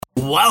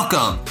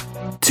Welcome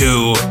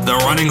to the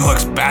Running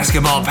Hooks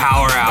Basketball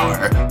Power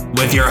Hour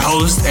with your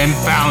host and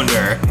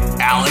founder,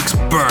 Alex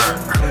Burr.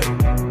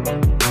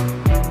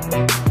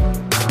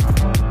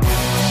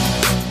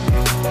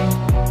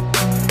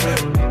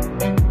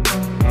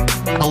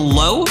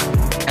 Hello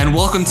and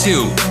welcome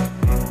to,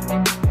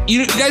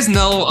 you guys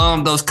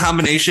know those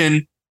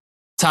combination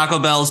Taco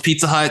Bell's,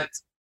 Pizza Hut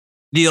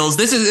deals.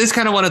 This is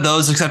kind of one of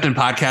those, except in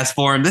podcast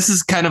form. This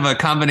is kind of a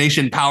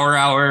combination power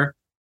hour,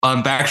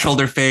 back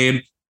shoulder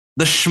fade.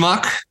 The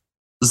schmuck,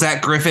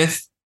 Zach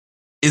Griffith,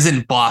 is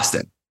in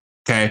Boston.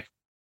 Okay.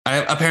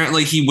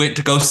 Apparently he went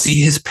to go see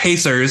his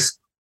Pacers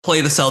play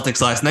the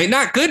Celtics last night.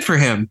 Not good for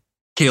him,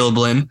 Caleb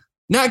Lynn.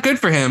 Not good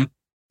for him.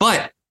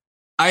 But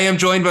I am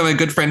joined by my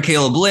good friend,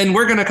 Caleb Lynn.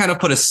 We're going to kind of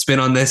put a spin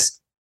on this.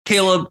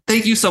 Caleb,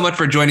 thank you so much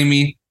for joining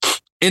me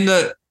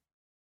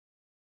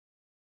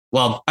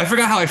well, I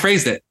forgot how I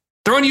phrased it.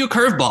 Throwing you a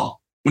curveball.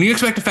 When you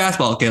expect a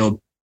fastball, Caleb,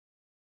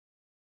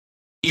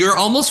 you're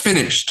almost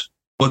finished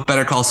with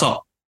Better Call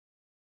Saul.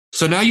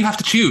 So now you have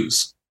to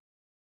choose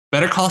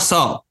Better Call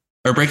Saul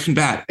or Breaking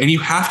Bad, and you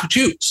have to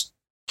choose.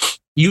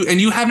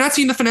 You have not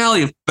seen the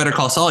finale of Better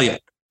Call Saul yet.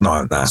 No,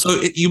 I'm not.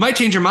 So you might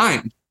change your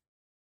mind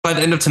by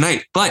the end of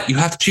tonight, but you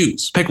have to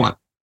choose. Pick one.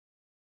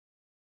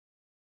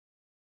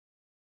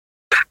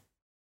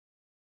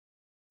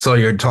 So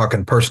you're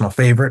talking personal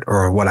favorite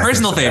or what?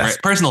 Personal favorite.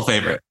 Personal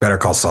favorite. Better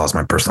Call Saul is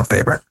my personal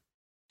favorite.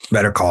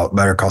 Better Call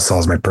Saul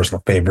is my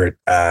personal favorite.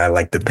 I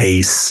like the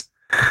pace,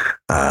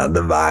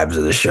 the vibes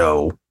of the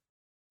show.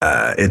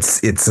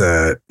 It's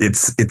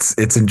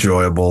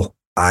enjoyable.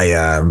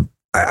 I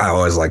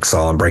always like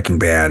Saul and Breaking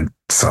Bad,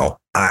 so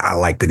I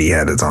like that he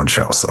had his own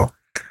show. So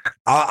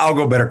I'll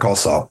go Better Call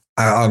Saul.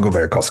 I'll go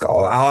Better Call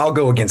Saul. I'll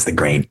go against the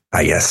grain,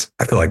 I guess.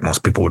 I feel like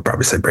most people would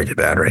probably say Breaking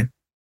Bad, right?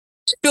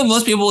 I feel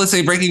most people would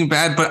say Breaking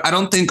Bad, but I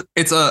don't think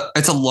it's a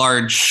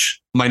large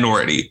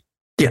minority.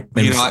 Yeah,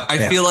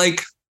 I feel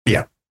like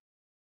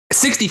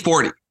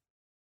 60-40.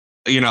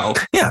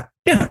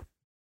 Yeah.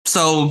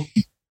 So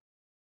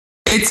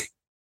it's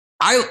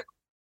I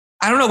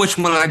don't know which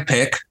one I'd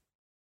pick.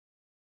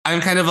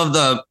 I'm kind of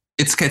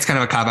it's kind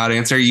of a cop out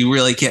answer. You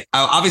really can't,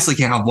 obviously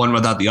can't have one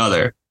without the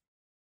other.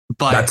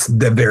 But that's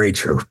very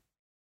true.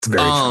 It's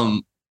very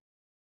true.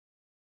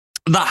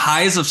 The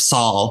highs of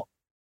Saul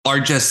are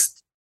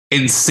just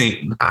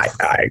insane. I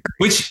agree.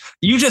 Which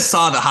you just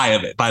saw the high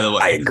of it, by the way.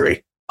 I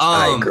agree.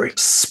 I agree.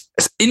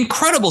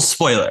 Incredible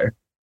spoiler.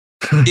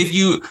 If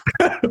you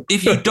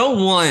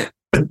don't want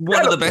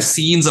one of the best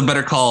scenes of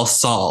Better Call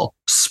Saul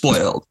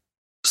spoiled,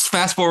 just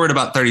fast forward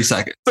about 30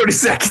 seconds. 30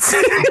 seconds.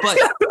 But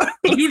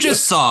you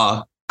just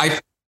saw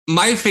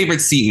my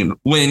favorite scene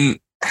when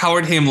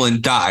Howard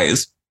Hamlin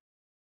dies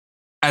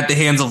at the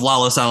hands of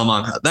Lalo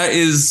Salamanca. That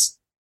is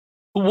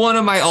one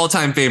of my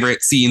all-time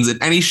favorite scenes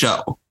in any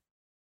show.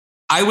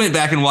 I went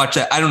back and watched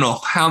that I don't know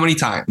how many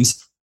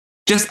times.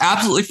 Just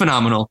absolutely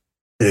phenomenal.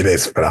 It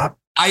is phenomenal.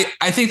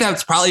 I think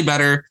that's probably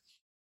better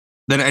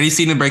than any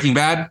scene in Breaking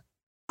Bad,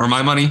 for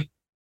my money.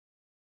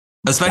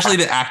 Especially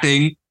the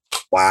acting.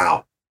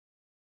 Wow.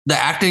 The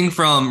acting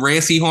from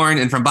Rhea Seehorn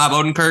and from Bob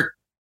Odenkirk.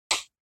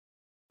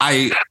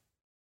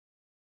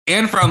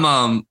 And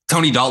from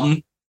Tony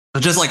Dalton.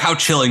 Just like how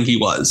chilling he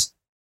was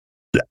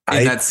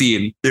in that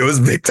scene. It was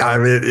big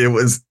time. It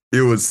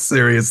was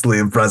seriously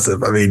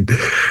impressive. I mean,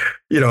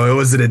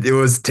 it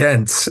was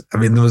tense. I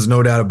mean, there was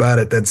no doubt about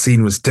it. That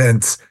scene was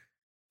tense.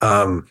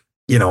 But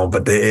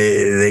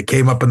they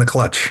came up in the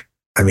clutch.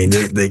 I mean,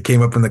 they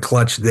came up in the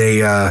clutch.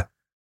 They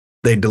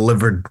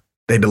delivered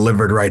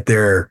right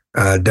there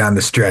down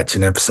the stretch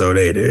in episode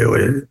 8.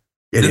 It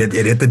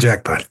hit the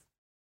jackpot.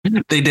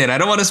 They did. I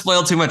don't want to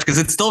spoil too much because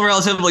it's still a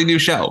relatively new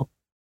show.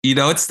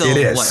 It's still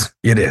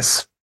It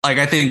is. Like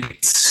I think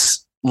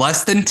it's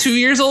less than 2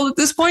 years old at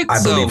this point.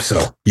 I believe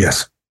so.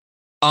 Yes.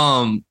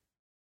 Shout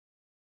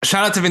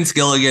out to Vince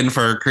Gilligan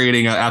for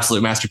creating an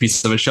absolute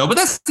masterpiece of a show, but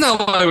that's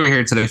not why we're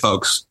here today,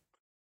 folks.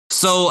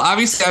 So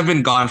obviously I've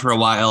been gone for a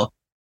while.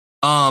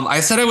 I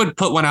said I would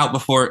put an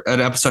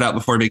episode out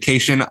before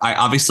vacation. I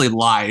obviously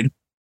lied.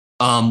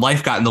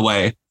 Life got in the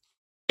way.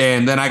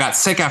 And then I got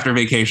sick after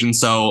vacation,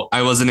 so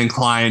I wasn't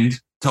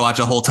inclined to watch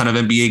a whole ton of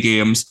NBA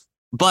games.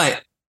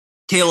 But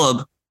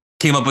Caleb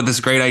came up with this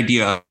great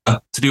idea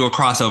to do a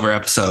crossover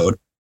episode.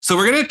 So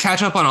we're going to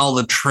catch up on all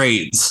the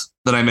trades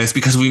that I missed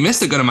because we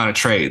missed a good amount of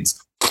trades.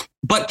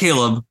 But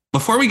Caleb,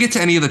 before we get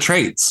to any of the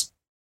trades,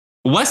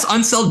 Wes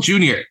Unseld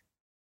Jr.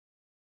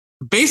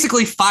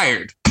 basically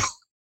fired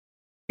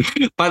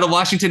by the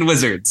Washington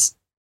Wizards.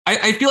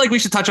 I feel like we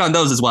should touch on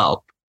those as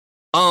well.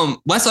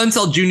 Wes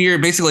Unseld Jr.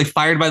 basically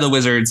fired by the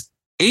Wizards.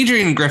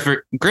 Adrian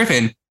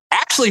Griffin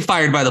actually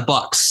fired by the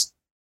Bucks.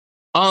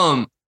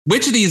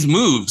 Which of these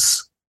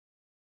moves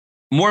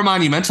more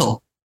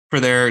monumental for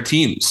their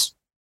teams?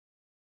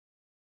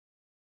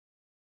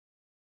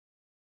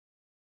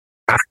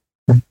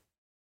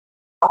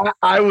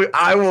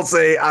 I will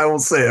say,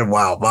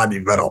 wow,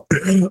 monumental.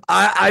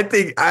 I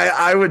think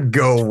I would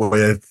go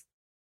with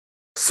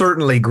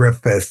certainly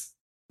Griffith,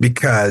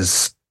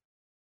 because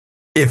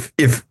if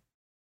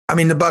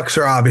the Bucks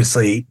are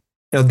obviously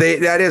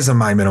that is a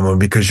my minimum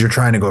because you're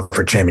trying to go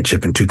for a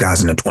championship in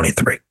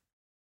 2023.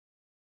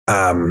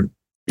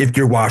 If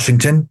you're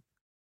Washington,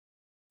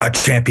 a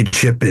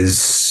championship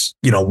is,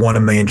 1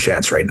 in a million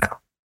chance right now,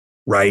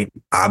 right?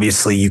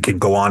 Obviously, you could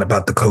go on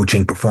about the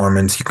coaching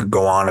performance. You could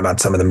go on about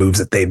some of the moves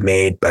that they've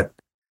made, but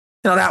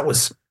that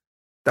was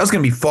going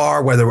to be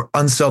far, whether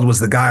Unseld was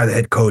the guy or the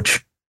head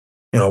coach,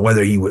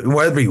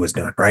 whatever he was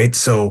doing, right?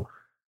 So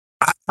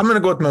I'm going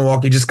to go with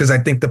Milwaukee just because I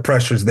think the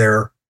pressure's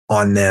there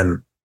on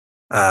them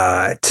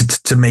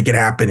to make it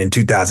happen in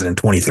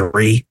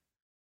 2023.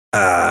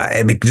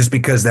 And just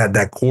because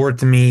that core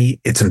to me,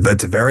 it's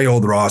a very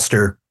old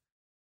roster.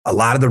 A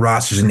lot of the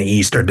rosters in the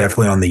East are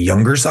definitely on the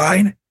younger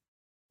side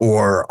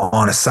or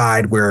on a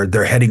side where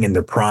they're heading in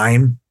their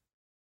prime.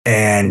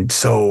 And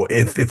so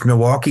if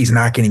Milwaukee's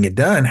not getting it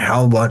done,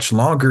 how much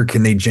longer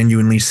can they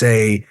genuinely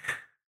say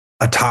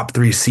a top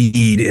 3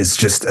 seed is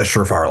just a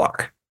surefire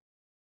lock?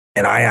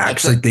 And I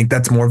actually think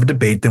that's more of a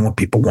debate than what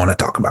people want to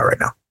talk about right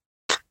now.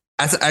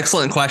 That's an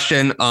excellent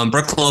question.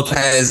 Brooke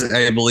Lopez,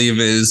 I believe,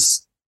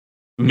 is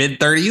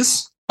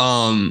mid-30s.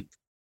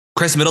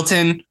 Chris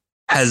Middleton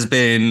has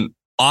been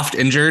oft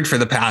injured for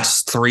the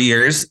past 3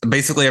 years,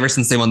 basically ever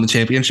since they won the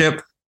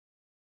championship.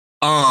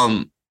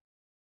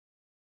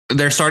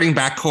 Their starting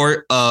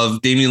backcourt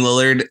of Damian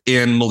Lillard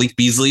and Malik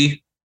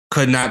Beasley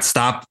could not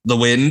stop the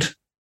wind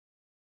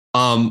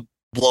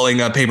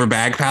blowing a paper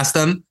bag past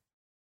them.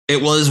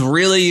 It was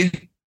really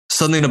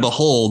something to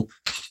behold.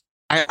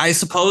 I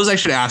suppose I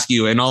should ask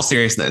you in all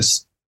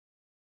seriousness.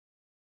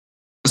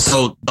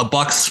 So the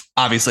Bucks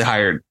obviously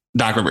hired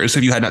Doc Rivers, who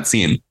you had not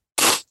seen.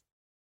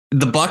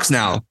 The Bucks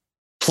now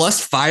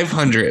plus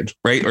 500,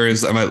 right? Or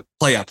is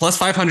plus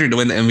 500 to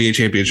win the NBA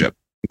championship,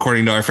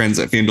 according to our friends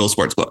at FanDuel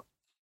Sportsbook.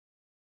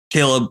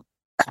 Caleb,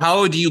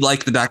 how do you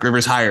like the Doc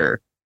Rivers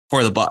hire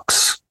for the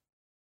Bucks?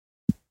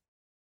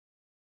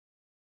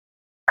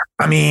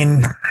 I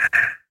mean,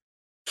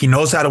 he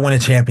knows how to win a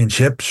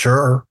championship,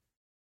 sure.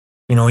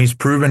 He's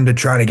proven to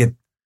try to get.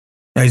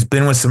 He's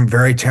been with some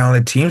very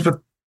talented teams,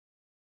 but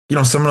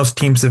some of those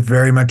teams have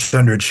very much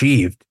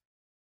underachieved.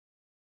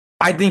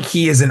 I think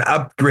he is an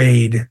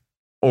upgrade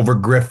over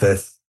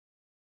Griffith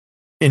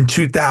in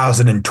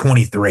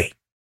 2023.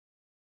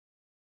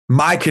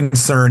 My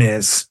concern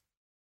is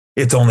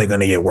it's only going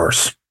to get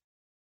worse.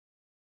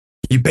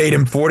 You paid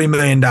him $40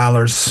 million.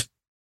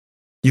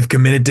 You've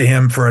committed to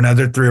him for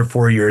another 3 or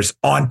 4 years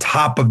on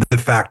top of the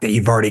fact that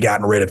you've already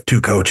gotten rid of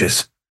 2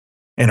 coaches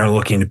and are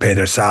looking to pay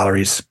their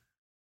salaries.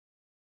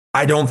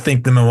 I don't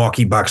think the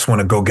Milwaukee Bucks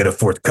want to go get a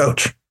 4th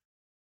coach.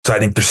 So I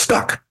think they're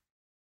stuck.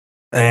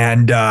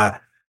 And I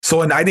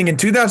think in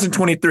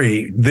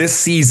 2023, this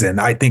season,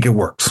 I think it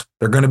works.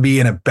 They're going to be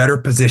in a better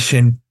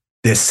position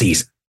this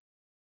season.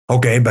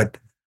 Okay, but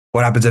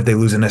what happens if they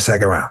lose in the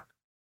second round?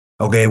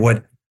 Okay,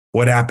 what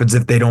happens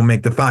if they don't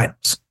make the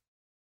finals?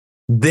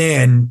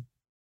 Then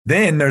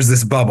there's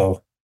this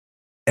bubble,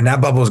 and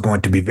that bubble is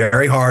going to be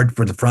very hard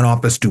for the front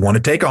office to want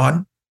to take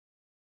on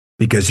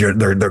because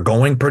they're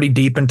going pretty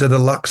deep into the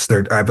Lux.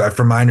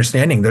 From my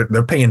understanding,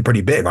 they're paying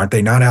pretty big, aren't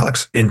they not,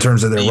 Alex? In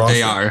terms of their roster,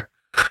 they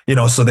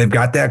are. So they've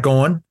got that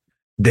going.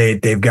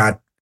 They've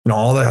got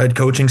all the head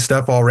coaching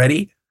stuff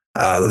already.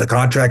 The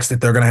contracts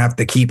that they're going to have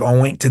to keep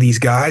owing to these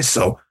guys,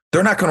 so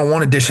they're not going to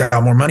want to dish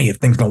out more money if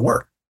things don't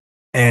work,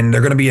 and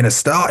they're going to be in a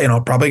style.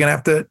 Probably going to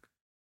have to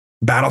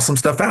battle some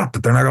stuff out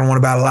that they're not going to want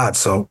to battle out.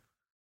 So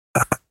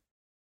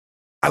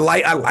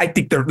I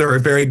think they're a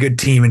very good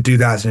team in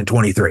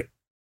 2023.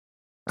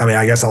 I mean,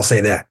 I guess I'll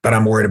say that, but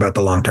I'm worried about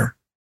the long term.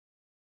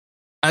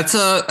 That's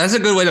a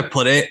good way to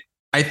put it.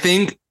 I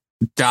think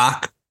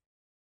Doc,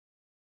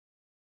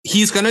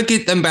 he's going to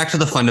get them back to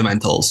the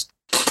fundamentals.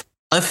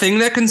 A thing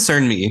that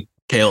concerned me,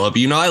 Caleb,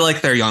 I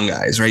like their young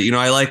guys, right?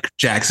 I like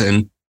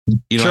Jackson,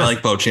 sure. I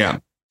like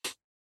Beauchamp.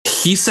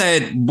 He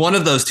said one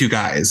of those 2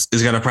 guys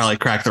is going to probably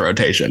crack the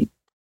rotation.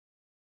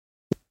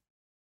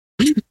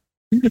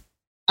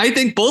 I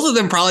think both of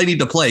them probably need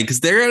to play because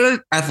they're at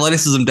an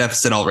athleticism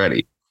deficit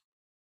already.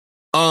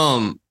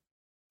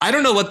 I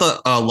don't know what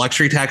the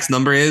luxury tax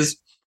number is.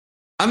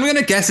 I'm going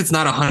to guess it's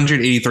not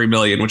 183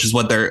 million, which is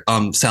what their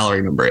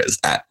salary number is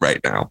at right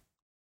now.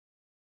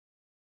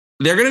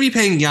 They're going to be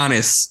paying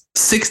Giannis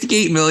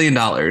 $68 million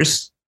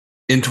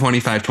in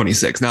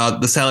 25-26. Now,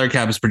 the salary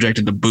cap is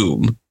projected to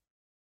boom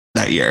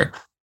that year.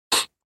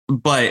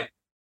 But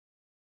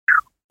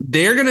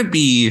they're going to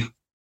be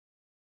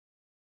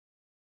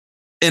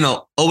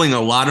owing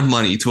a lot of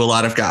money to a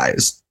lot of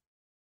guys.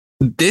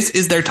 This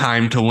is their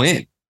time to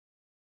win.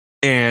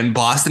 And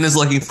Boston is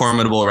looking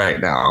formidable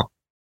right now.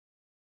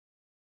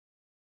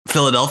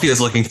 Philadelphia is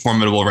looking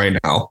formidable right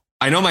now.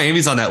 I know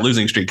Miami's on that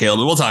losing streak, Caleb,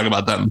 but we'll talk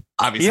about them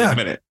obviously in a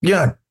minute.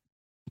 Yeah.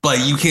 But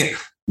you can't.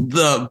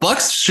 The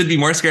Bucks should be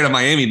more scared of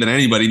Miami than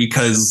anybody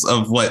because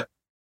of what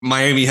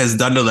Miami has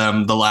done to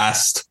them the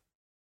last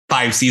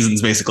 5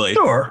 seasons, basically.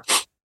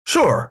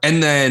 Sure.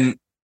 And then,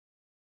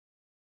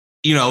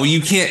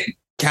 you can't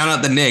count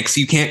out the Knicks.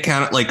 You can't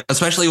count it,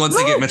 especially once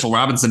they get Mitchell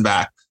Robinson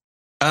back.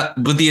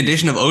 With the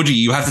addition of OG,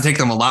 you have to take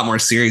them a lot more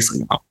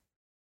seriously now.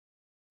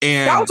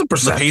 And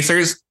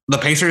 1,000%. the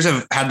Pacers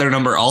have had their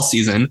number all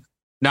season.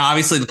 Now,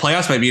 obviously, the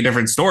playoffs might be a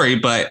different story,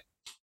 but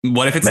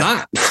what if it's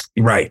not?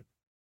 Right.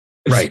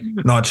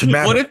 No, it should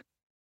matter.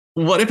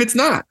 What if it's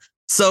not?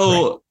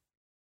 So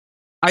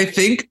right. I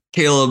think,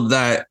 Caleb,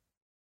 that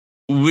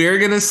we're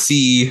going to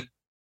see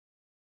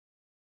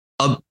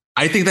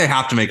I think they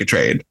have to make a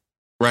trade,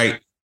 right?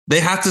 They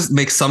have to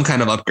make some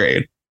kind of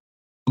upgrade,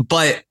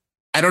 but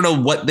I don't know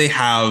what they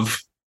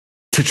have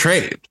to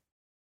trade.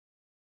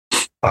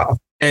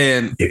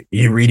 And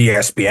you read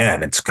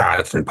ESPN, it's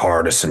Connaughton,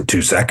 Portis in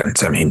 2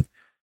 seconds. I mean,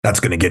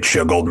 that's going to get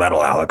you a gold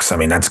medal, Alex. I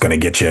mean, that's going to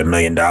get you $1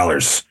 million.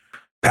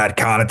 Pat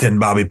Connaughton,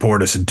 Bobby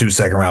Portis, and 2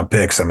 second-round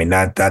picks. I mean,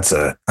 that's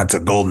a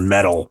golden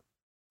medal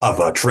of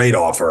a trade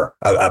offer,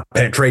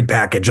 a trade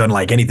package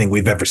unlike anything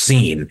we've ever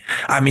seen.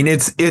 I mean,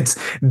 that's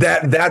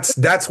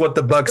what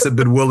the Bucks have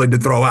been willing to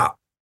throw out.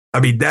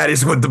 I mean, that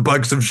is what the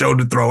Bucks have shown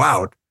to throw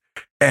out,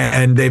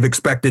 and they've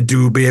expected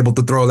to be able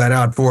to throw that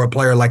out for a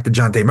player like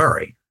DeJounte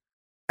Murray.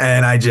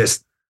 And I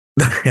just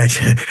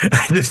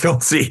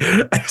don't see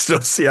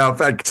how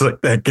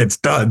that gets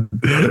done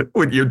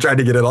when you're trying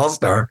to get an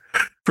all-star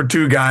for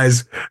two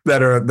guys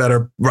that are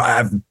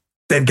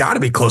they've got to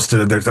be close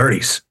to their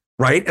 30s,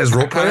 right? As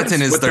role players,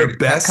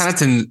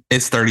 Connaughton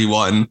is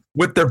 31.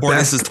 With their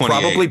best is 28.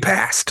 Probably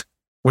passed.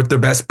 With their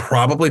best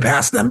probably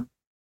passed them.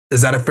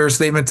 Is that a fair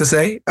statement to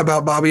say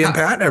about Bobby and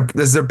Pat? Or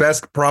is their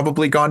best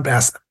probably gone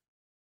past them?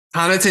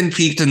 Connaughton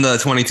peaked in the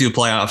 22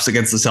 playoffs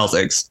against the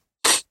Celtics.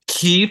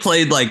 He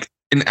played like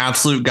an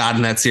absolute god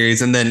in that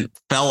series and then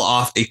fell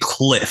off a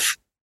cliff.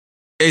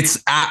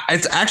 It's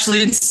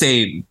actually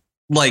insane.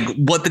 Like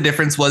what the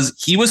difference was.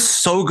 He was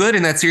so good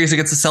in that series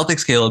against the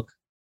Celtics, Caleb,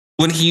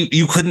 when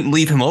you couldn't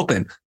leave him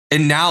open.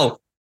 And now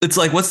it's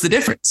like, what's the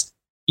difference?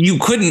 You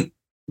couldn't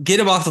get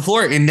him off the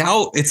floor. And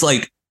now it's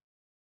like,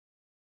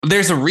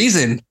 there's a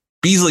reason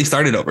Beasley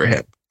started over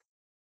him.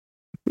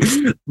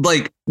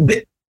 Like,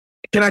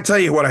 can I tell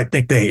you what I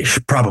think they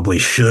probably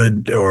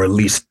should, or at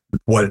least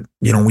what,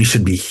 we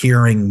should be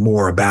hearing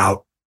more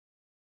about,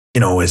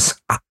 is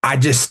I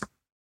just,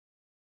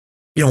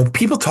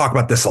 people talk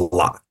about this a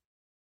lot,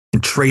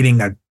 and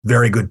trading a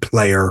very good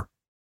player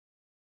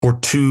for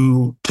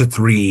 2 to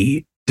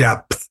 3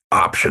 depth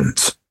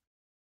options.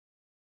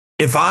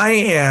 If I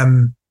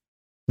am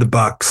the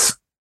Bucks,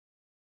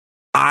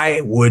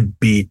 I would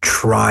be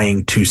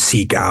trying to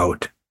seek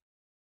out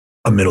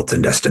a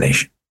Middleton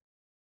destination.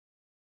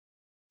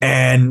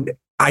 And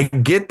I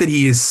get that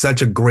he is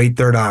such a great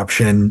third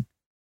option.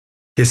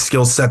 His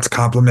skill sets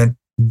complement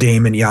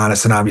Dame and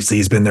Giannis, and obviously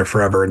he's been there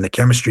forever, and the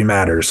chemistry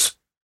matters.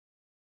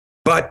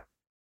 But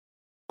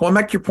going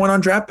back to your point on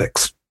draft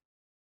picks,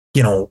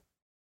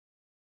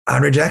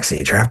 Andre Jackson,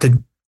 you drafted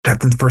in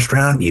the first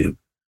round. You've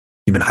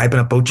been hyping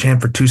up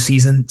Beauchamp for 2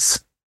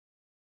 seasons.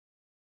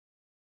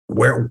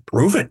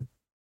 Prove it.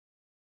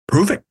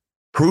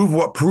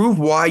 Prove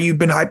why you've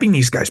been hyping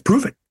these guys.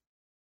 Prove it.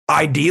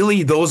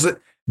 Ideally, those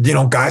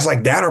guys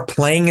like that are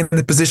playing in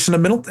the position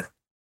of Middleton,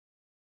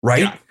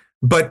 right? Yeah.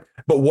 But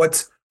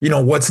what's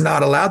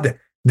not allowed?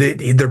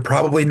 They're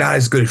probably not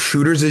as good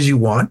shooters as you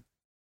want.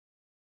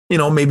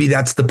 Maybe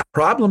that's the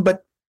problem.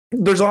 But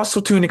there's also,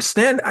 to an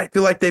extent, I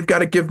feel like they've got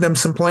to give them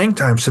some playing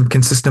time, some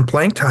consistent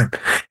playing time.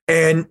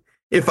 And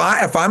if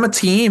I'm a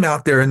team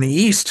out there in the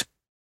East,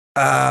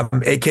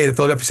 aka the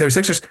Philadelphia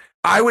 76ers,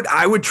 I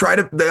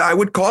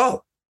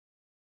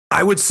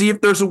would see if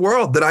there's a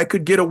world that I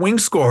could get a wing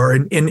scorer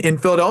in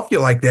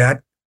Philadelphia like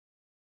that,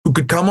 who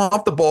could come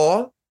off the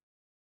ball,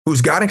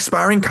 who's got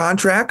expiring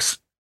contracts.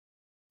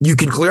 You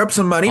can clear up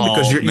some money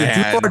because you're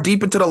too far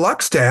deep into the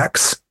Lux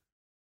tax.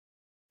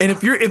 And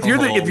if you're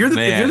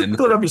the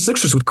Philadelphia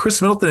Sixers with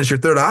Chris Middleton as your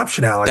third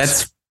option,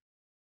 Alex.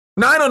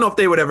 Now, I don't know if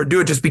they would ever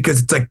do it just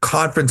because it's like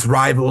conference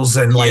rivals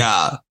and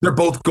they're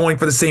both going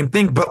for the same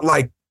thing. But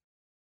like,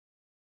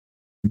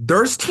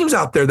 there's teams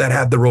out there that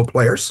have the role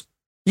players.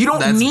 You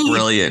don't need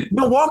brilliant.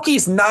 Milwaukee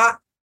is not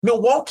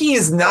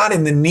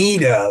in the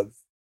need of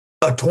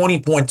a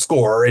 20-point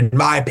scorer, in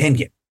my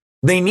opinion.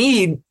 They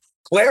need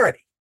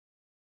clarity.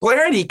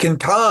 Clarity can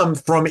come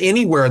from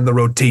anywhere in the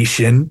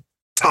rotation,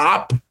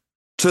 top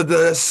to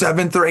the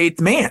 7th or 8th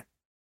man.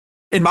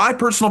 In my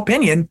personal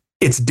opinion,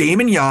 it's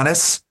Dame and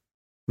Giannis.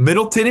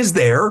 Middleton is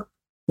there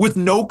with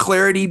no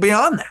clarity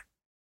beyond that.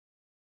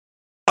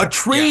 A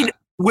trade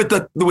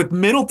with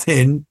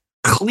Middleton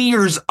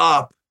clears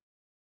up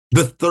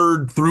the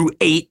 3rd through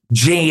 8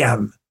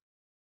 jam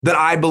that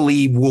I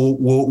believe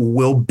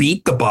will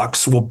beat the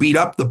Bucks, will beat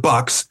up the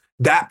Bucks.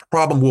 That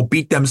problem will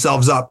beat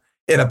themselves up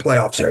in a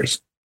playoff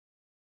series.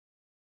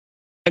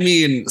 I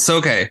mean, so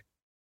okay.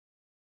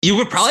 You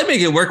would probably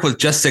make it work with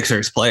just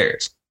Sixers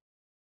players.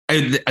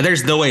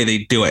 There's no way they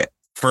do it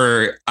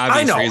for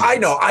obvious reasons.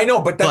 I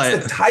know, but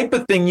that's the type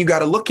of thing you got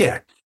to look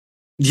at.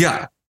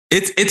 Yeah,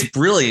 it's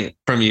brilliant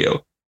from you.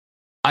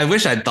 I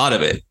wish I'd thought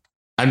of it.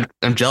 I'm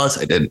jealous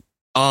I didn't.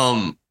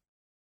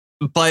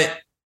 But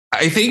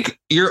I think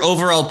your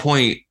overall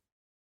point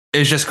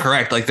is just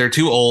correct. Like, they're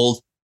too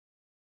old.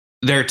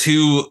 They're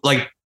too,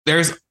 like,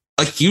 there's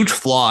a huge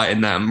flaw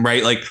in them,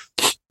 right? Like,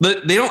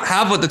 they don't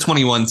have what the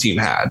 21 team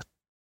had.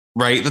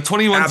 right? The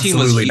 21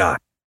 Absolutely team was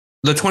not.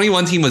 The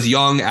 21 team was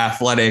young,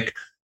 athletic,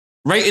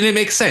 right? And it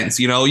makes sense.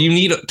 You know, you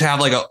need to have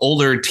like an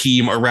older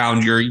team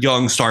around your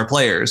young star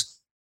players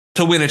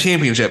to win a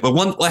championship. But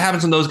what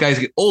happens when those guys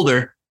get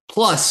older?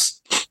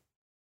 Plus,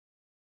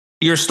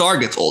 your star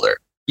gets older.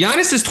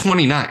 Giannis is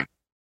 29.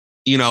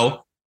 You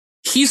know,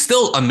 he's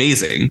still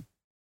amazing,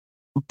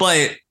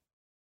 but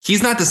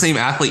he's not the same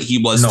athlete he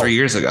was 3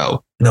 years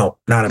ago. No,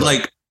 not at all.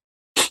 Like,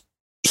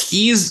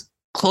 he's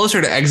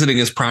closer to exiting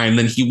his prime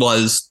than he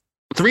was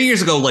 3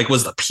 years ago. Like,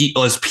 was peak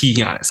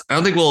Giannis. I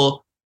don't think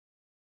we'll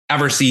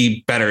ever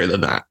see better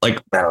than that.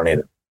 Like, I don't need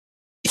it.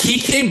 He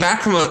came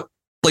back from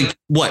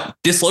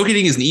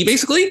dislocating his knee,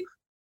 basically.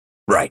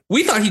 Right.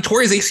 We thought he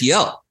tore his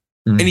ACL,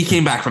 and he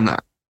came back from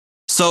that.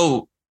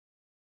 So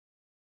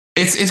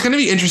it's going to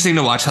be interesting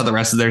to watch how the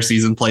rest of their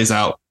season plays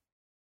out.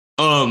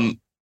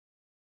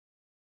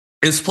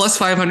 It's plus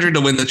 500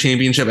 to win the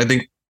championship. I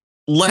think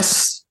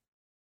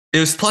it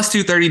was plus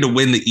 230 to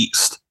win the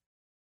East.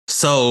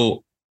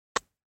 So,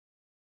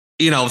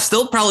 you know,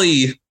 still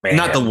probably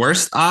not the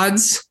worst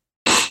odds.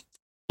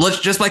 Let's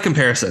just by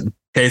comparison.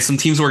 Okay, some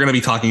teams we're going to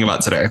be talking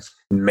about today.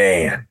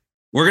 Man,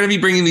 we're going to be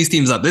bringing these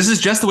teams up. This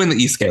is just to win the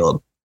East,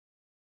 Caleb.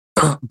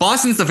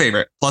 Boston's the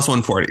favorite, plus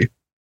 140.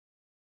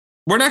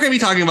 We're not going to be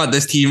talking about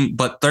this team,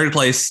 but third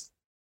place,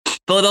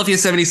 Philadelphia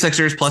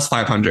 76ers, plus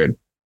 500.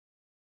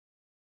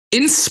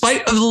 In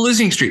spite of the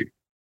losing streak,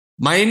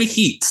 Miami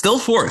Heat, still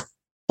fourth,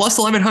 plus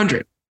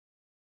 1,100.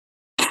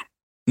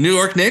 New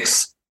York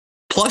Knicks,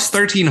 plus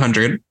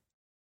 1,300.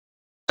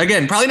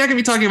 Again, probably not going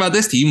to be talking about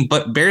this team,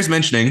 but bears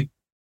mentioning.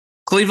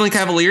 Cleveland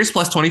Cavaliers,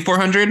 plus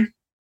 2,400.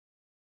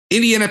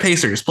 Indiana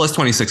Pacers, plus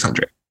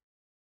 2,600.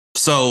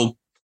 So,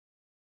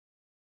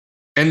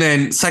 and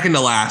then second to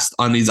last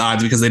on these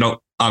odds, because they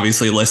don't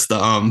obviously list the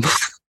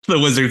the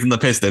Wizards and the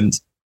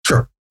Pistons.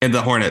 Sure. And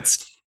the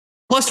Hornets.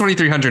 Plus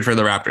 2,300 for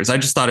the Raptors. I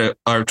just thought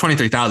or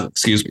 23,000,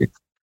 excuse me.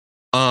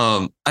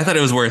 I thought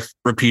it was worth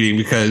repeating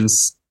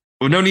because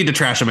no need to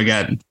trash them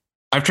again.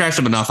 I've trashed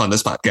them enough on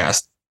this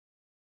podcast.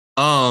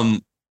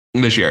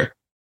 This year.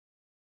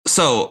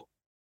 So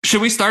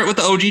should we start with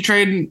the OG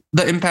trade,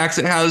 the impacts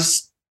it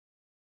has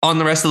on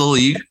the rest of the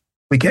league?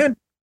 We can.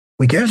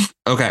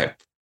 Okay.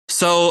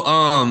 So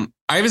I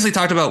obviously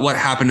talked about what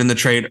happened in the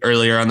trade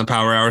earlier on the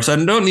Power Hour, so I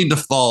don't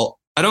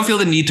feel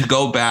the need to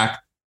go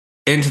back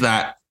into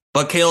that.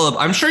 But Caleb,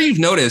 I'm sure you've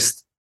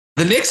noticed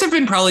the Knicks have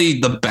been probably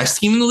the best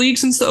team in the league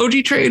since the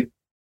OG trade.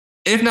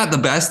 If not the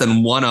best,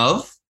 then one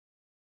of.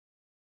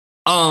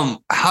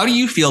 How do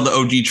you feel the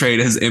OG trade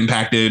has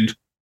impacted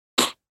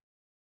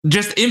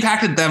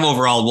them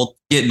overall? We'll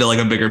get into like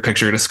a bigger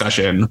picture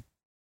discussion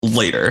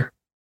later.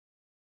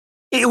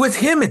 With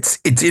him, it's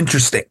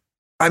interesting.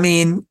 I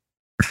mean,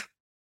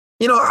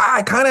 you know,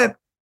 I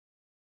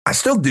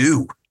still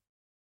do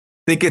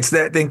think it's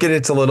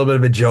a little bit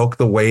of a joke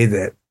the way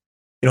that,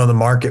 you know, the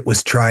market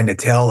was trying to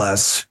tell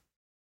us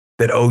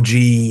that OG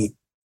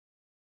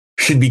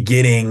should be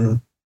getting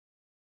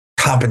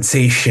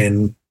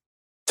compensation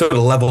to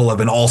the level of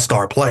an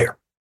all-star player.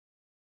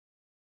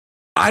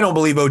 I don't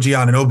believe OG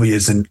Anunoby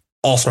is an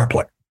all-star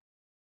player.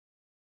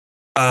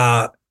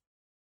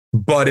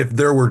 But if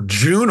there were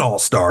June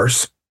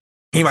all-stars,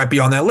 he might be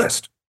on that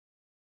list.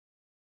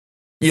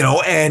 You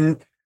know,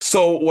 and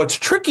so what's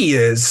tricky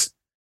is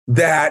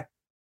that,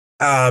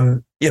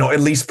 you know, at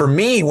least for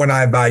me, when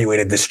I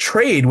evaluated this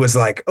trade was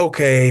like,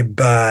 okay,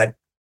 but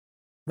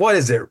what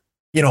is it?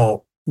 You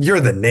know, you're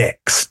the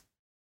Knicks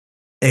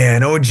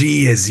and OG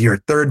is your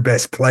third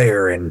best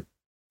player and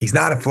he's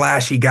not a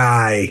flashy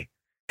guy.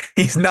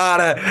 He's not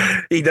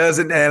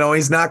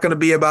going to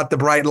be about the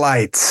bright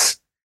lights.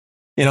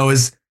 You know,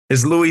 his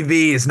Louis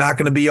V is not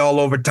going to be all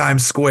over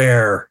Times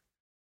Square.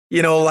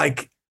 You know,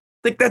 like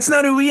that's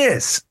not who he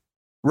is.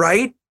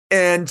 Right.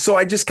 And so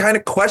I just kind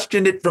of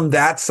questioned it from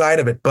that side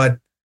of it. But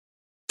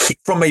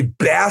from a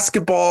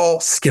basketball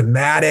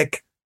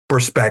schematic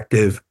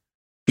perspective,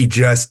 he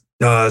just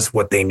does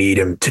what they need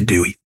him to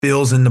do. He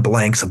fills in the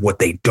blanks of what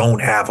they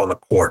don't have on the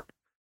court.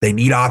 They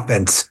need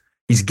offense.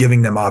 He's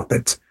giving them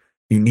offense.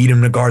 You need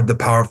him to guard the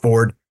power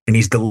forward, and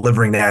he's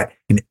delivering that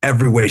in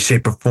every way,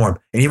 shape, or form.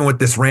 And even with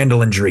this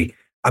Randall injury,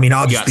 I mean,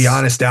 I'll just be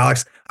honest,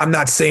 Alex. I'm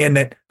not saying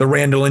that the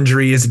Randall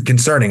injury isn't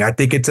concerning. I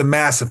think it's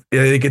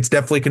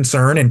definitely a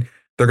concern, and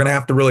they're going to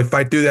have to really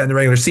fight through that in the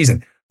regular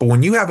season. But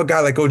when you have a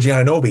guy like OG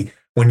Anunoby,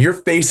 when you're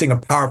facing a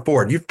power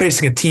forward, you're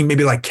facing a team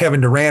maybe like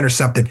Kevin Durant or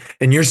something,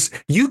 and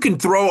you can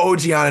throw OG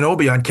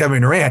Anunoby on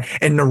Kevin Durant,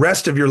 and the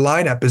rest of your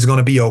lineup is going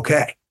to be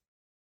okay.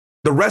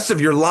 The rest of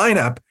your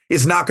lineup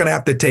is not going to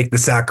have to take the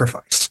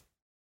sacrifice.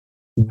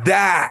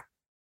 That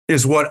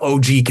is what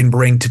OG can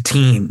bring to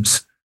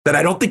teams that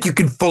I don't think you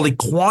can fully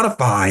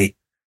quantify,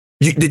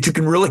 that you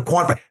can really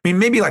quantify. I mean,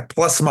 maybe like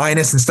plus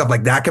minus and stuff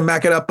like that can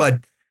back it up, but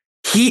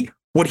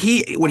what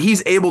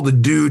he's able to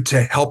do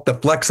to help the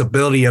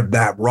flexibility of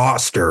that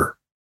roster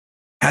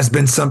has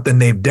been something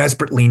they've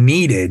desperately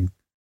needed,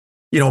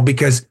 you know,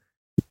 because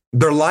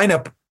their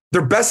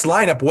best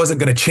lineup wasn't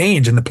going to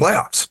change in the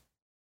playoffs.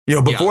 You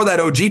know, before that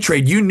OG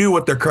trade, you knew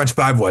what their crunch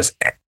five was,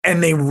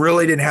 and they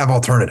really didn't have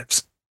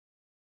alternatives.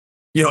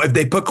 If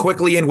they put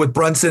Quickly in with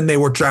Brunson, they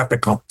were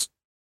traffic cones.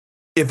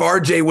 If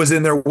RJ was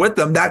in there with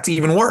them, that's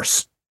even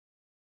worse.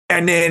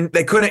 And then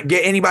they couldn't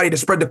get anybody to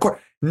spread the court.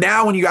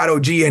 Now, when you got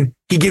OG in,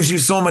 he gives you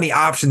so many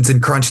options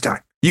in crunch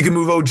time. You can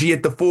move OG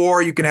at the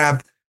 4. You can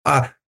have,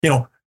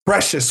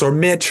 Precious or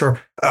Mitch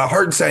or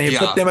Hartenstein. You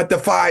put them at the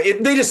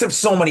 5. They just have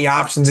so many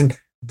options. And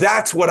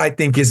that's what I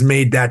think has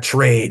made that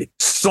trade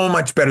so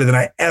much better than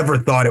I ever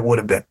thought it would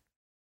have been.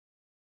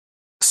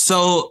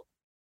 So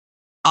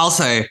I'll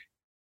say,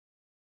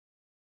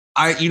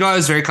 I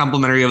was very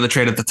complimentary of the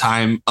trade at the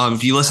time.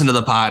 If you listen to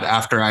the pod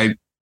after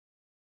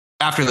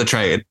the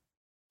trade,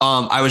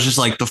 I was just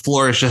like, the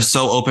floor is just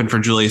so open for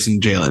Julius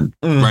and Jalen,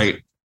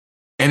 right?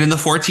 And in the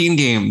 14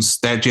 games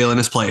that Jalen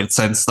has played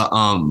since the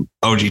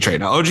OG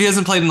trade, now OG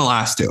hasn't played in the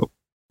last 2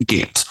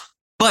 games,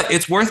 but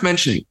it's worth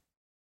mentioning,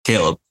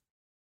 Caleb,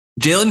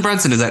 Jalen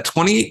Brunson is at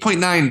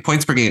 28.9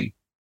 points per game.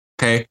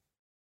 Okay,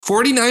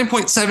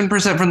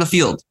 49.7% from the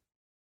field,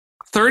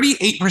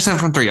 38%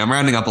 from 3. I'm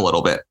rounding up a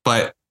little bit,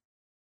 but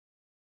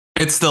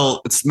it's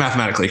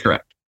mathematically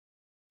correct.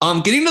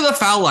 Getting to the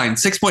foul line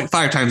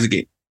 6.5 times a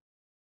game,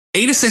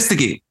 8 assists a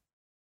game.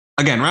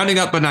 Again, rounding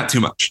up, but not too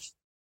much.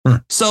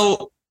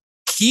 So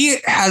he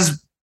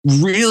has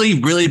really,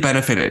 really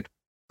benefited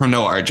from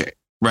no RJ,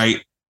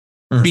 right?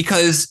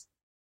 Because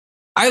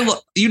I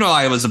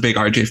was a big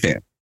RJ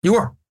fan. You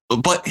were.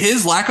 But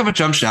his lack of a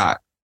jump shot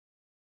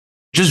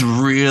just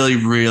really,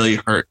 really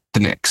hurt the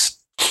Knicks.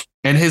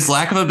 And his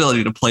lack of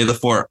ability to play the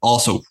 4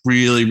 also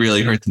really,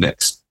 really hurt the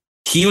Knicks.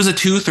 He was a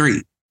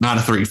 2-3, not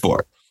a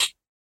 3-4.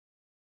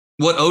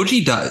 What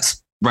OG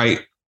does,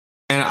 right?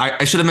 And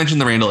I should have mentioned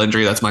the Randall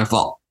injury. That's my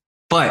fault.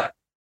 But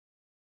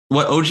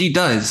what OG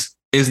does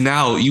is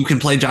now you can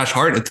play Josh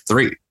Hart at the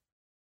 3.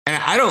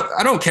 And I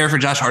don't care for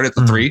Josh Hart at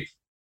the 3,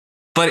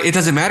 but it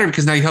doesn't matter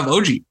because now you have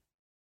OG.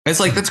 It's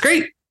like, that's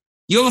great.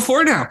 You have a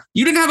 4 now.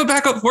 You didn't have a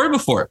backup 4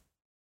 before.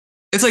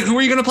 It's like, who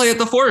were you going to play at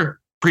the 4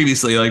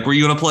 previously? Like, were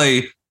you going to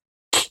play,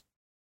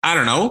 I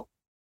don't know,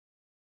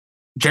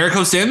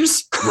 Jericho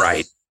Sims?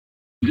 Right.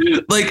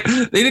 Like,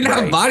 they didn't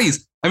have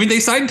bodies. I mean, they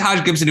signed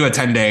Taj Gibson to a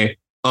 10-day,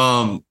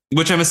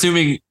 which I'm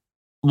assuming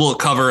will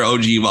cover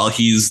OG while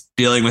he's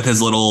dealing with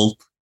his little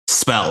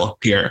spell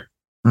here.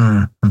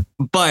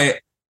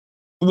 But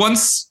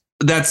once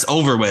that's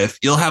over with,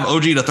 you'll have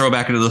OG to throw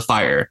back into the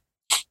fire.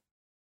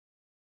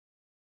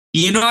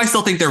 I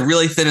still think they're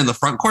really thin in the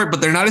front court,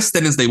 but they're not as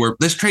thin as they were.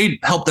 This trade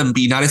helped them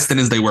be not as thin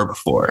as they were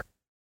before.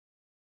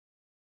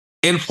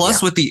 And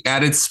plus, with the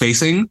added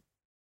spacing,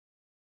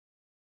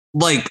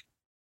 like,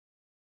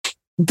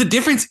 the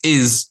difference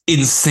is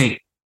insane.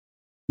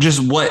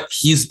 Just what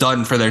he's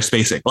done for their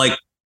spacing. Like,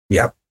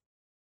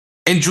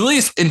 and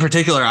Julius in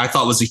particular, I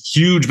thought was a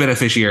huge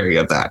beneficiary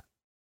of that.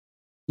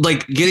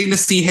 Like, getting to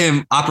see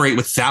him operate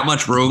with that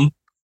much room.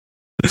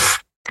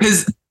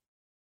 Because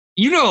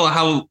you know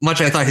how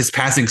much I thought his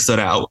passing stood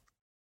out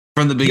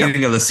from the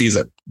beginning of the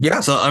season.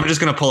 So I'm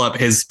just going to pull up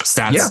his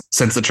stats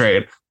since the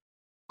trade.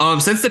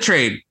 Since the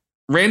trade,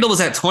 Randall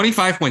was at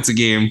 25 points a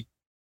game,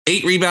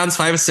 8 rebounds,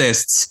 5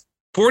 assists,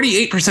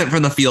 48%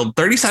 from the field,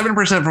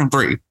 37% from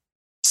 3.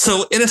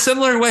 So in a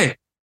similar way,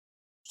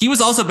 he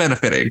was also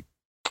benefiting.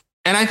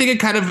 And I think it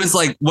kind of is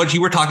like what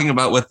you were talking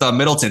about with the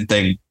Middleton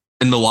thing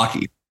in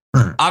Milwaukee.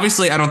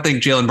 Obviously, I don't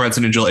think Jalen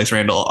Brunson and Julius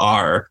Randle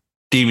are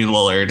Damian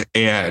Lillard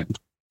and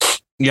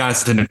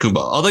Giannis Antetokounmpo.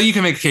 Although you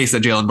can make a case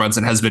that Jalen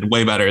Brunson has been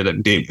way better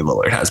than Damian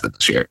Lillard has been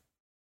this year.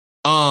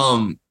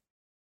 I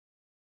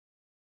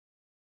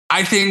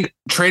think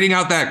trading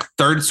out that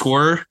third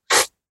scorer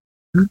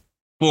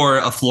for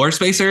a floor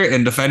spacer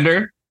and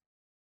defender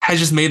has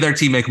just made their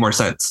team make more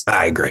sense.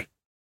 I agree.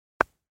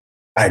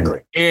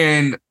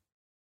 And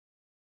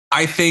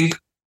I think,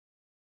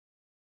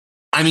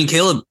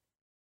 Caleb,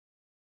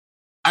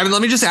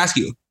 let me just ask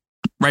you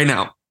right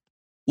now.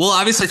 We'll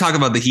obviously talk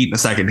about the Heat in a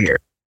second here.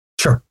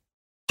 Sure.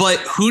 But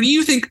who do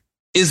you think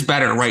is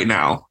better right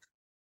now?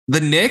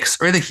 The Knicks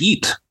or the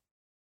Heat?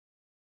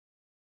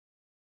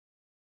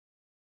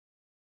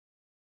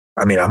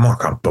 I'm more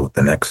comfortable with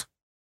the Knicks.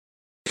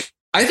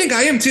 I think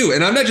I am too.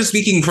 And I'm not just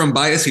speaking from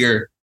bias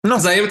here. No,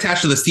 because I am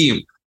attached to this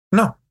team.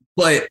 No.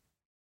 But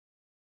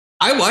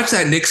I watched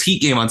that Knicks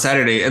Heat game on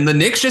Saturday and the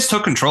Knicks just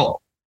took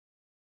control.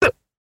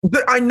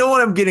 I know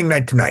what I'm getting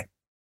tonight.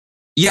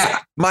 Yeah.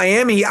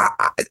 Miami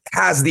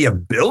has the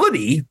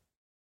ability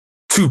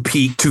to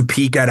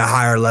peak at a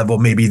higher level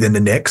maybe than the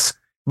Knicks.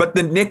 But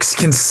the Knicks'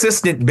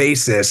 consistent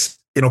basis,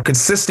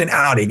 consistent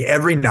outing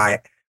every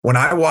night. When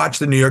I watch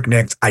the New York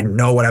Knicks, I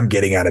know what I'm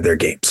getting out of their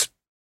games.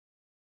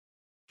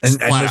 And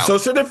so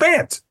should their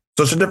fans.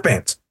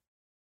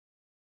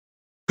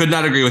 Could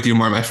not agree with you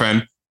more, my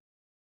friend.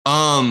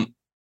 I'll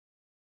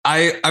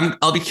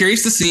be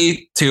curious to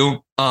see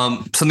too.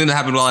 Something that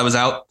happened while I was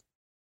out.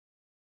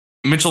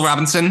 Mitchell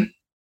Robinson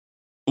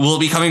will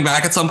be coming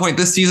back at some point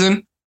this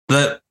season.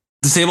 The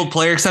disabled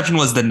player exception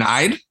was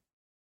denied.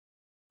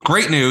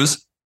 Great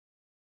news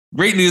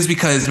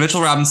because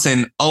Mitchell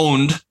Robinson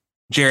owned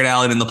Jared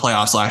Allen in the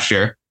playoffs last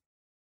year.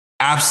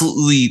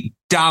 Absolutely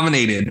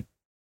dominated.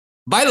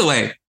 By the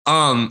way,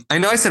 I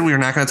know I said we were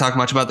not going to talk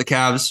much about the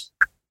Cavs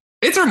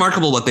it's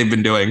remarkable what they've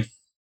been doing.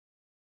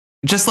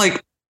 Just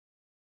like,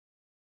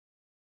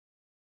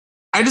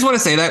 I just want to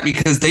say that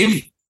because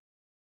they've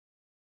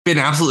been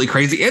absolutely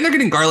crazy, and they're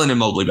getting Garland and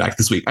Mobley back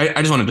this week. I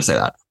just wanted to say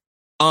that.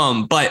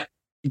 But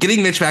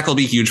getting Mitch back will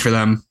be huge for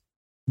them.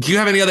 Do you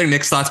have any other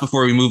Knicks thoughts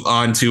before we move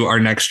on to our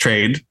next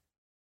trade?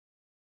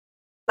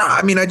 No,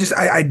 I mean, I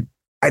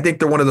think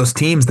they're one of those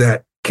teams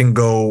that can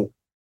go.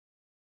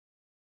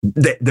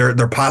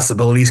 Their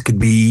possibilities could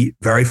be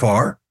very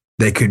far.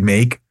 They could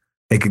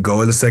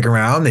go in the second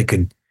round. They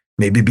could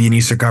maybe be an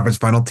Eastern Conference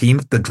Final team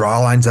if the draw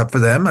lines up for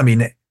them. I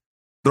mean,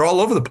 they're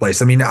all over the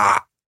place. I mean,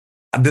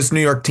 this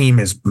New York team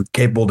is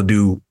capable to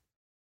do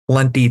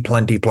plenty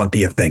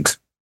of things.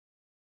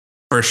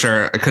 For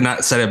sure. I could not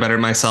have said it better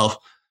myself.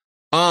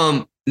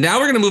 Now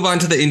we're going to move on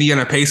to the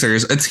Indiana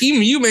Pacers, a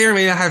team you may or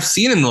may not have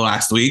seen in the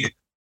last week,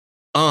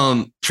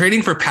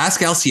 trading for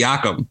Pascal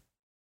Siakam.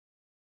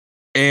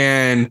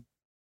 And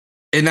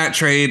in that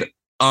trade,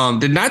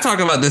 did not talk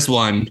about this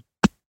one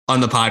on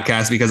the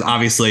podcast because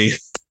obviously,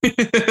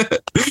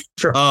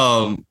 sure.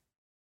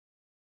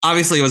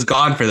 Obviously it was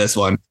gone for this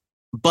one,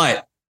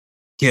 but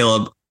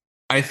Caleb,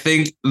 I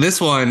think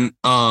this one,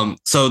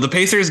 so the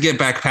Pacers get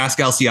back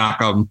Pascal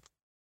Siakam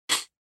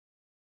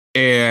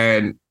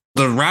and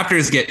the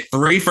Raptors get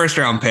 3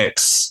 first-round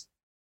picks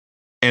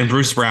and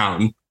Bruce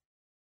Brown. And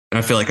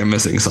I feel like I'm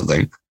missing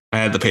something. I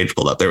had the page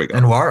pulled up. There we go.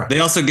 And Nwora. They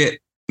also get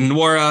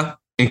Nwora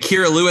and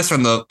Kira Lewis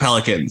from the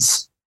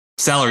Pelicans.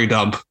 Salary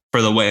dump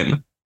for the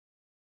win.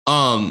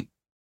 I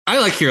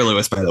like Kira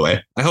Lewis, by the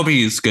way. I hope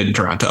he's good in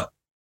Toronto.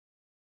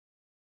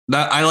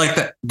 I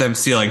like them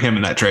stealing him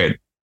in that trade.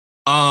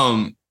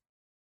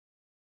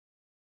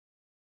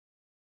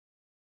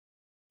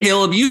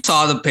 Caleb, you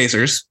saw the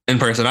Pacers in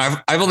person.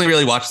 I've only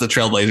really watched the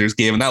Trailblazers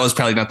game, and that was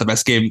probably not the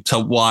best game to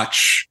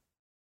watch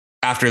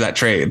after that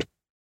trade.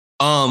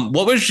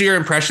 What was your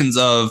impressions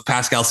of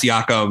Pascal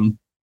Siakam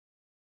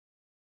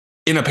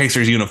in a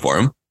Pacers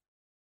uniform?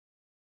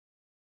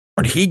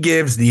 What he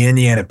gives the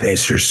Indiana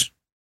Pacers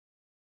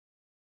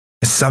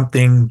is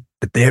something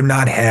that they have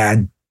not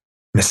had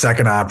in a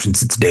second option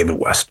since David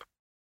West.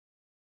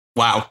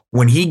 Wow.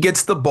 When he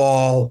gets the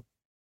ball,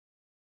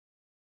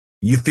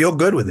 you feel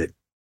good with it.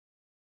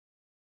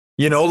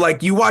 You know,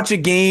 like you watch a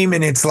game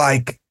and it's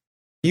like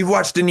you've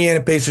watched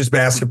Indiana Pacers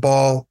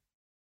basketball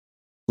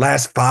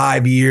last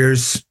 5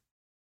 years.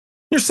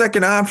 Your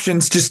second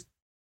option's just,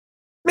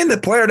 I mean, the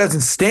player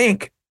doesn't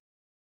stink,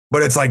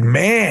 but it's like,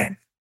 man,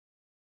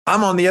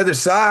 I'm on the other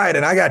side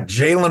and I got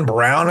Jaylen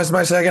Brown as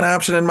my second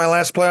option in my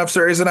last playoff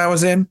series that I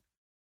was in.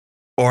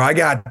 Or I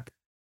got,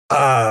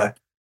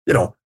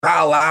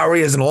 Kyle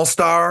Lowry as an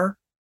all-star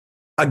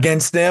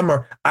against them.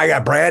 Or I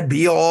got Brad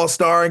Beal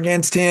all-star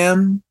against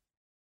him.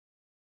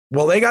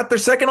 Well, they got their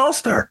second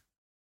all-star.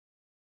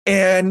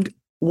 And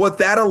what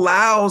that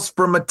allows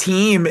from a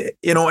team,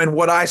 and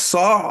what I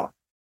saw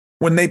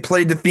when they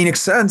played the Phoenix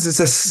Suns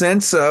is a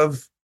sense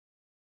of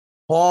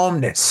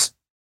calmness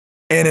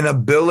and an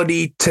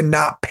ability to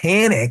not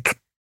panic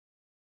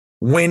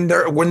when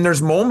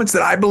there's moments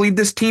that I believe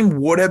this team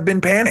would have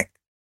been panicked.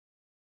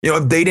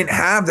 If they didn't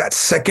have that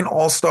second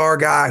all-star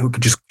guy who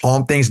could just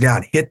calm things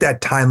down, hit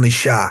that timely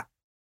shot,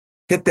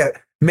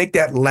 make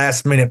that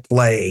last-minute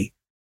play,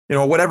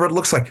 whatever it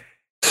looks like.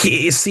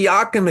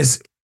 Siakam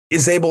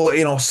is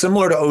able,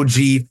 similar to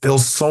OG,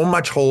 fills so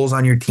much holes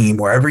on your team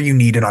wherever you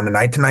need it on a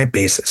night-to-night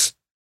basis.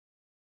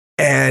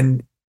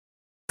 And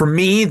for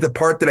me, the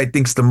part that I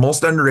think is the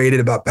most underrated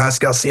about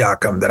Pascal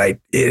Siakam that I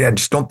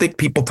just don't think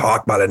people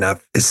talk about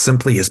enough is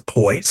simply his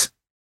poise.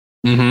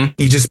 Mm-hmm.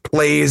 He just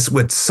plays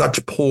with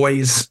such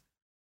poise,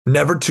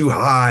 never too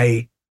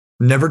high,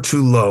 never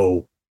too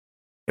low.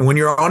 And when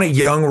you're on a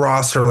young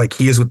roster like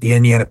he is with the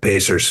Indiana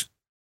Pacers,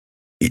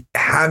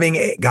 having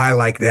a guy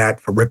like that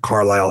for Rick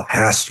Carlisle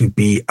has to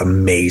be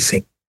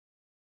amazing.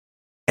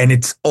 And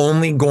it's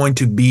only going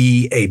to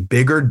be a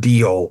bigger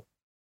deal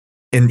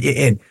in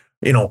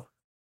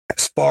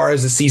as far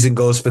as the season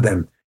goes for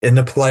them in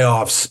the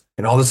playoffs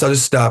and all this other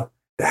stuff,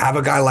 to have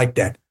a guy like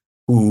that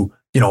who,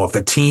 if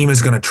a team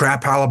is going to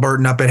trap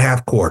Halliburton up at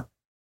half court,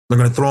 they're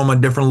going to throw him a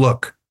different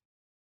look.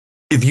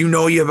 If you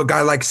have a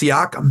guy like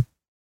Siakam,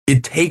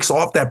 it takes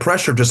off that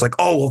pressure, just like,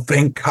 oh, well,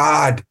 thank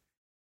God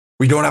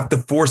we don't have to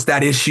force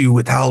that issue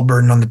with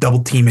Halliburton on the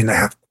double team in the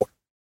half court.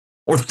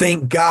 Or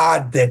thank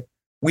God that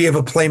we have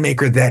a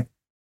playmaker that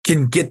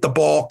can get the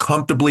ball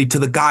comfortably to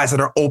the guys that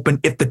are open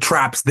if the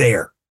trap's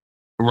there.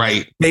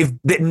 Right.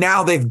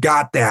 Now they've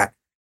got that.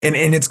 And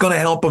it's going to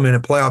help them in a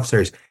playoff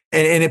series.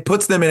 And it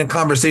puts them in a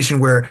conversation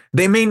where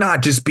they may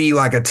not just be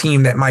like a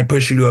team that might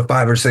push you to a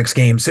 5 or 6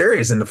 game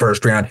series in the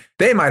first round.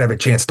 They might have a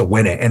chance to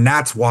win it. And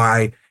that's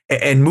why,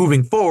 and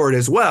moving forward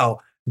as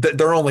well,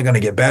 they're only going to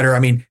get better. I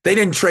mean, they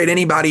didn't trade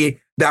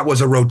anybody that was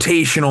a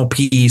rotational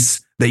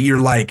piece that you're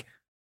like,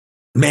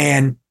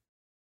 man,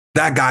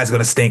 that guy's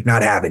going to stink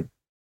not having.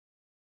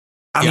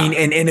 I mean,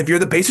 and if you're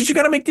the Pacers, you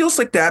got to make deals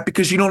like that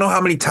because you don't know how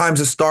many times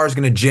a star is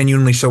going to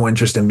genuinely show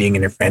interest in being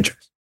in your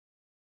franchise.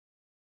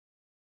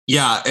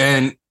 Yeah,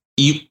 and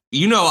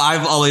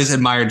I've always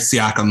admired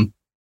Siakam.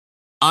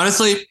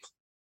 Honestly,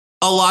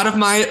 a lot of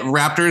my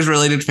Raptors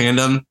related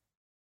fandom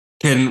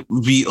can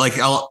be like,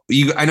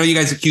 I know you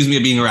guys accuse me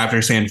of being a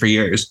Raptors fan for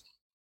years.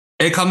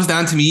 It comes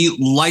down to me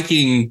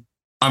liking,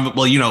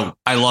 well, you know,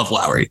 I love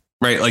Lowry,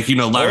 right? Like, you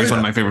know, Lowry's one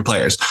of my favorite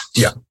players.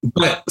 Yeah.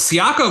 But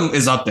Siakam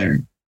is up there.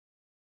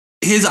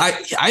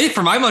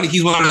 For my money,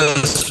 he's one of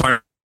the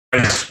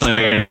smartest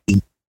players.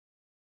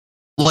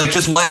 Like,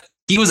 just what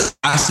he was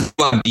asked to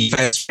do on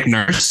defense,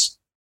 nurse.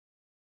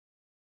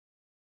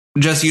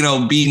 Just, you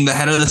know, being the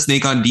head of the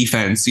snake on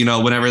defense, you know,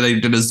 whenever they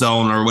did a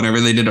zone or whenever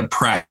they did a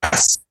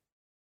press.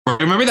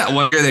 Remember that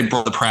one year they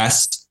broke the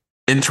press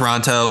in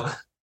Toronto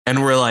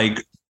and we're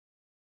like,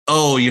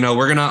 oh, you know,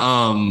 we're going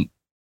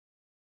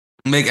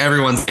to make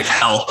everyone's life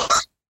hell.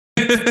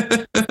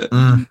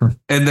 Mm-hmm.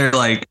 And they're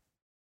like,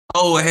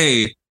 oh,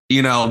 hey,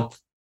 you know,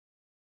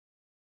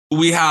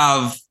 we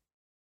have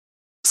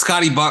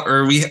Scotty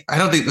I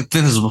don't think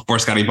this was before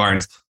Scotty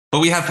Barnes, but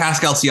we have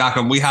Pascal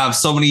Siakam. We have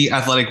so many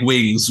athletic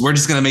wings. We're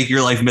just going to make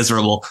your life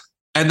miserable.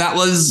 And that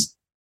was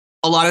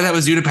a lot of that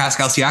was due to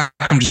Pascal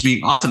Siakam just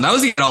being awesome. That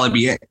was the all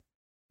NBA,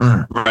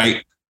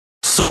 right?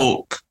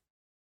 So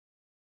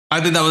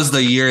I think that was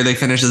the year they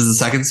finished as the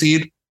second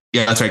seed.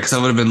 Yeah, that's right. Because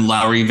that would have been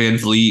Lowry, Van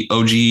Vliet,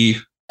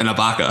 OG, and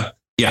Ibaka.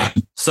 Yeah.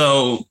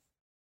 So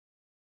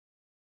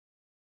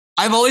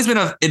I've always been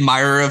an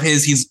admirer of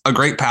his. He's a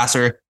great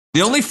passer.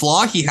 The only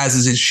flaw he has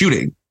is his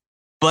shooting,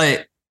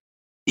 but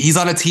he's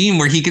on a team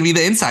where he can be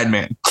the inside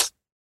man.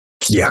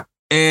 Yeah.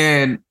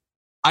 And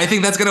I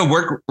think that's going to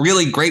work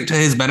really great to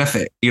his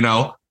benefit, you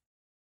know,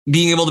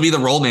 being able to be the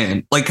roll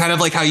man, like kind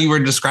of like how you were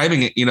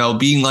describing it, you know,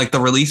 being like the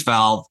release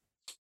valve,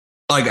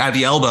 like at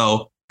the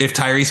elbow, if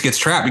Tyrese gets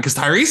trapped, because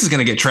Tyrese is going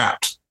to get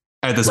trapped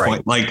at this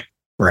point. Like,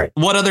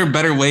 what other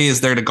better way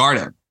is there to guard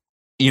him?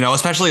 You know,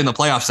 especially in the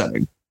playoff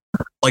setting,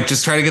 like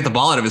just try to get the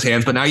ball out of his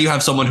hands. But now you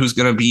have someone who's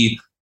going to be,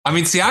 I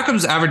mean,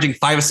 Siakam's averaging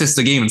 5 assists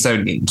a game in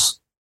 7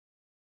 games.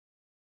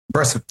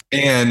 Impressive.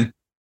 And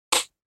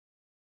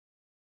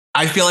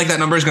I feel like that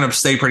number is going to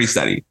stay pretty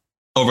steady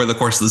over the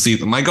course of the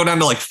season. Might go down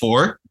to like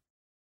 4,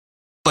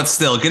 but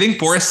still getting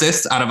 4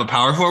 assists out of a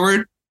power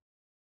forward.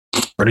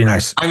 Pretty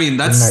nice. I mean,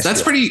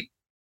 that's pretty,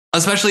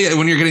 especially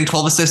when you're getting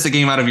 12 assists a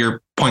game out of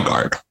your point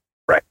guard.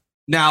 Right.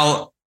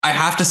 Now, I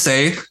have to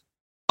say,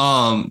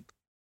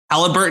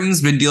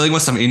 Halliburton's been dealing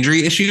with some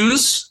injury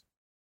issues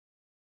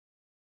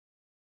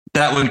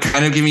that would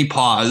kind of give me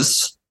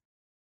pause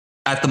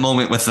at the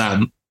moment with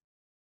them.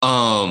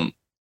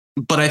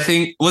 But I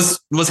think was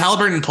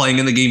Halliburton playing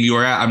in the game you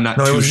were at? I'm not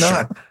too sure. No, he was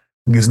not.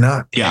 He was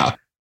not. Yeah.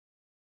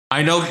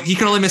 I know he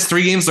can only miss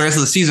 3 games the rest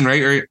of the season,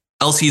 right? Or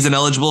else he's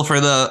ineligible for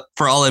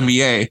all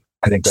NBA.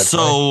 I think that's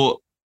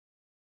so.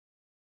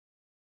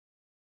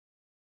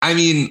 Right. I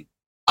mean,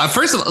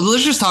 first of all,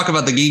 let's just talk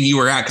about the game you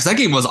were at, because that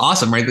game was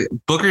awesome, right?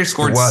 Booker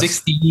scored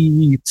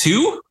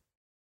 62.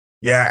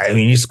 Yeah, I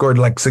mean, he scored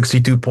like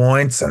 62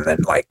 points, and then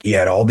like he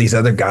had all these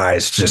other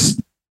guys just.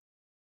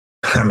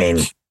 I mean,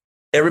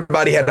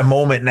 everybody had a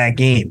moment in that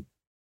game.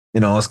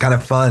 You know, it's kind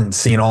of fun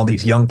seeing all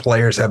these young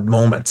players have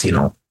moments. You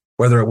know,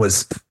 whether it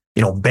was,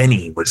 you know,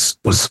 Benny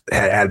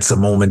had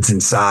some moments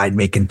inside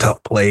making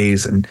tough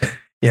plays, and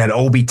you had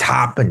Obi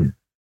top and,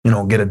 you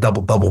know, get a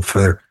double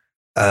for,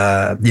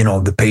 you know,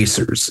 the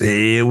Pacers.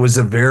 It was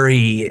a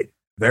very,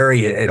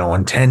 very, you know,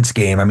 intense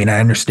game. I mean, I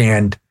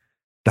understand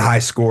the high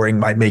scoring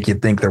might make you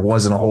think there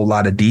wasn't a whole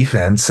lot of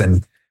defense,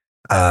 and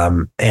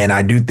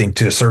I do think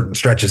to certain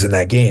stretches in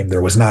that game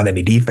there was not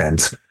any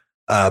defense.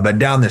 But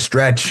down the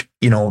stretch,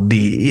 you know,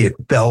 it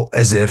felt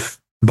as if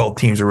both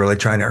teams were really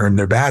trying to earn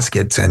their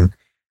baskets, and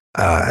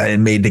it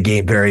made the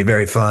game very,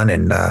 very fun.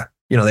 And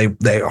you know,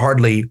 they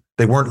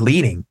weren't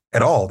leading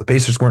at all. The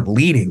Pacers weren't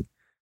leading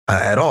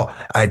at all,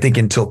 I think,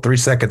 until 3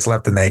 seconds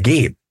left in that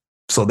game.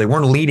 So they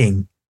weren't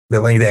leading. They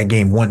led that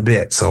game one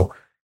bit. So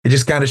it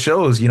just kind of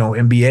shows, you know,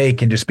 NBA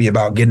can just be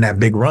about getting that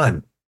big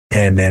run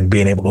and then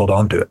being able to hold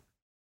on to it.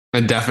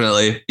 And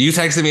definitely, you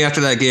texted me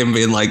after that game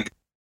being like,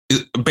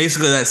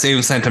 basically that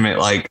same sentiment.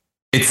 Like,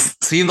 it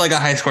seemed like a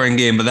high scoring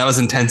game, but that was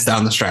intense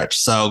down the stretch.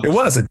 So it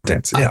was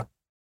intense. Yeah.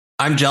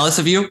 I'm jealous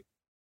of you.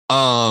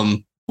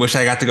 Wish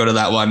I got to go to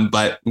that one,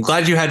 but I'm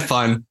glad you had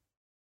fun.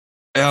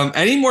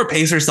 Any more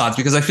Pacers thoughts?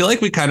 Because I feel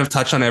like we kind of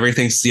touched on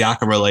everything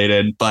Siakam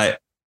related, but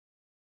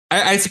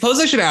I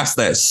suppose I should ask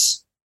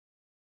this.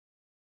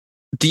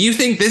 Do you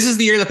think this is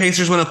the year the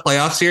Pacers win a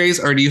playoff series,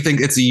 or do you think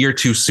it's a year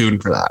too soon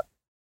for that?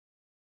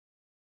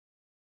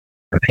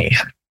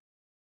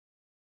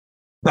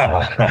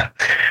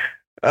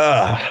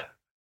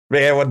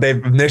 Man, when they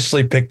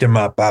initially picked him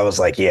up, I was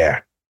like,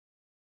 yeah,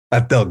 I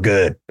felt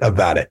good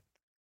about it.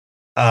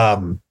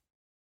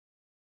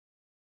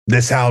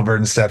 This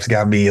Halliburton stuff's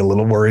got me a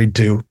little worried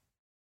too.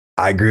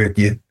 I agree with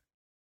you.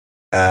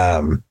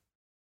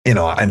 You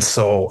know, and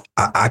so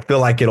I feel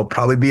like it'll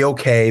probably be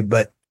okay,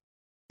 but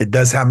it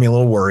does have me a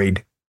little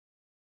worried.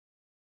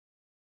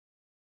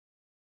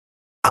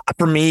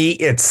 For me,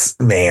 it's,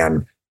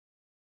 man,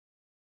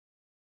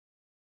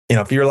 you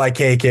know, if you're like,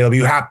 hey, Caleb,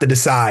 you have to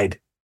decide.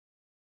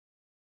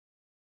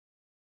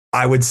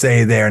 I would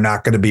say they're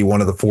not going to be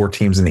one of the 4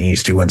 teams in the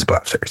East who wins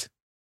playoff series.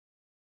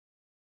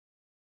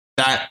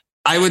 That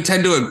I would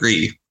tend to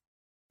agree.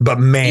 But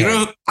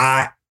man,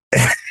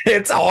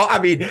 it's all, I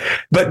mean,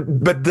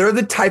 but they're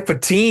the type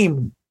of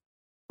team,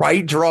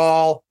 right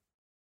draw,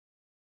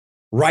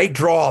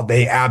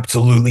 they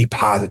absolutely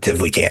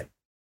positively can.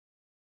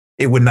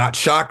 It would not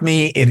shock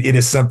me. It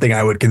is something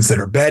I would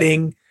consider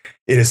betting.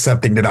 It is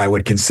something that I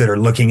would consider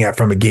looking at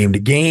from a game to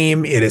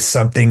game. It is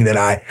something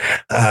that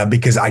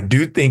because I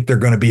do think they're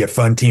going to be a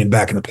fun team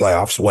back in the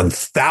playoffs,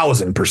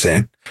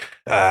 1,000%.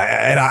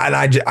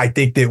 I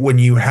think that when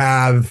you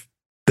have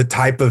the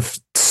type of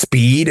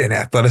speed and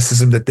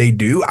athleticism that they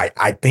do,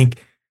 I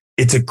think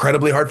it's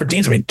incredibly hard for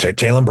teams. I mean,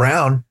 Jaylen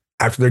Brown,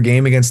 after their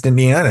game against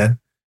Indiana,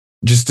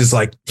 just is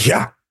like,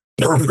 yeah,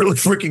 they're a really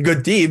freaking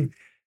good team.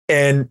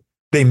 And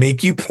they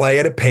make you play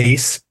at a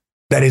pace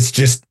that is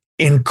just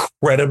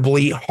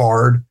incredibly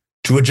hard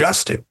to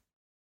adjust to.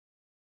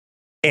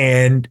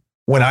 And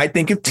when I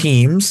think of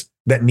teams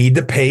that need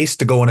the pace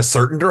to go in a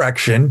certain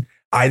direction,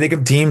 I think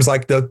of teams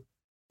like the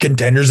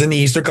contenders in the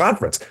Eastern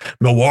Conference,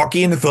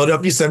 Milwaukee and the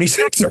Philadelphia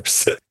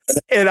 76ers.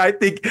 And I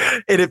think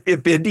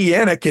if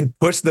Indiana can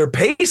push their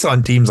pace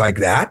on teams like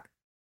that,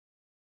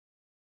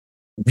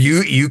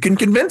 you can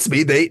convince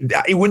me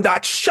it would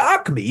not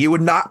shock me. It would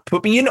not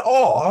put me in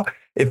awe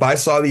if I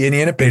saw the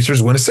Indiana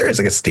Pacers win a series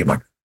against a team like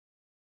that.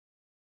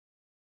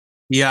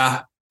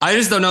 Yeah, I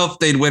just don't know if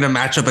they'd win a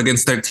matchup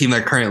against their team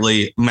they're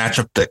currently matched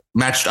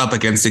up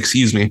against.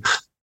 Excuse me.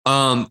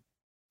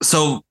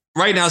 So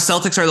right now,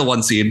 Celtics are the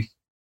 1 seed,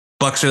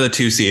 Bucks are the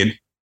 2 seed,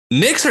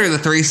 Knicks are the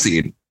 3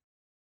 seed,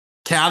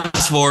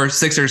 Cavs 4,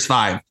 Sixers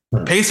 5,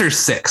 Pacers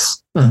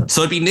 6.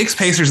 So it'd be Knicks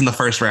Pacers in the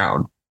first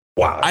round.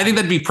 Wow, I think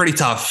that'd be pretty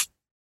tough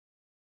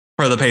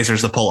for the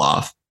Pacers to pull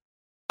off,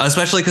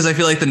 especially because I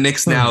feel like the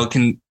Knicks now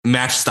can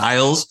match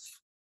styles,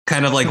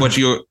 kind of like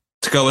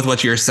to go with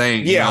what you're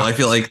saying. Yeah. You know, I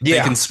feel like they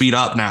can speed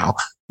up now.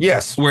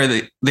 Yes. Where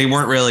they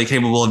weren't really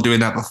capable of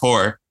doing that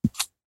before.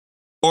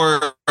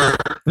 Or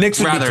Knicks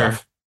would rather, be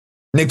tough.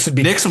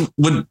 Knicks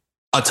would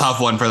a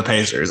tough one for the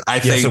Pacers. I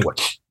think it would.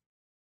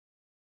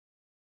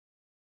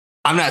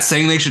 I'm not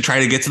saying they should try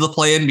to get to the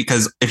play-in,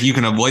 because if you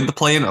can avoid the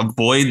play-in,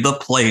 avoid the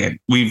play-in.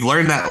 We've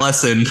learned that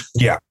lesson.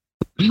 Yeah.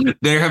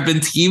 There have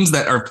been teams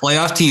that are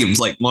playoff teams,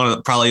 like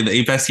probably the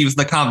 8 best teams in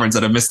the conference,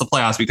 that have missed the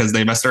playoffs because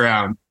they messed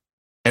around.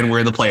 And we're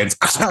in the play-ins.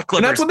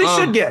 And that's what they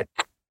should get.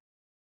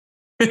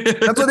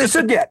 That's what they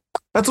should get.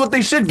 That's what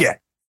they should get.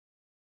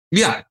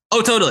 Yeah.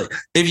 Oh, totally.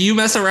 If you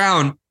mess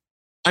around,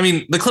 I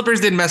mean, the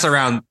Clippers didn't mess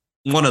around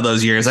one of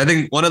those years. I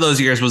think one of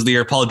those years was the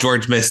year Paul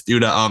George missed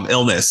due to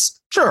illness.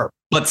 Sure.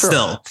 But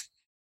still.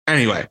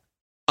 Anyway.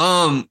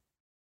 Let's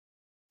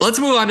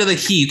move on to the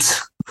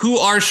Heat, who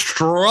are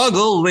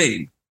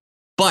struggling.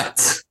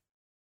 But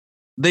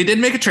they did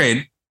make a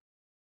trade.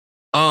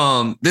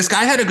 This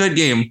guy had a good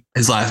game,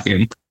 his last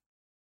game.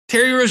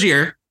 Terry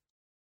Rozier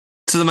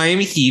to the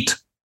Miami Heat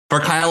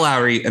for Kyle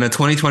Lowry and a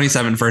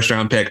 2027 first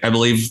round pick, I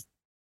believe,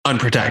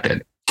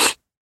 unprotected.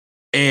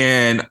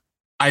 And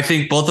I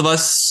think both of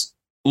us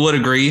would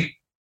agree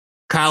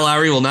Kyle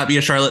Lowry will not be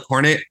a Charlotte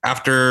Hornet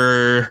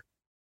after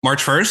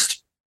March 1st.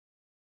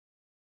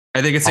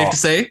 I think it's safe to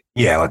say.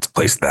 Yeah, let's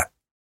place that.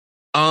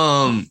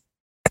 I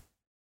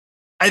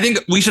think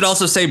we should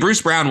also say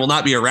Bruce Brown will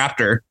not be a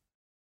Raptor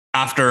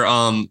after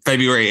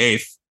February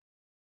 8th.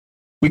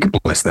 We can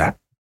place that.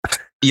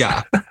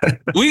 Yeah.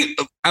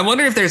 I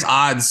wonder if there's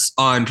odds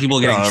on people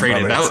getting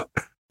traded out.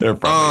 There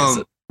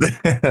probably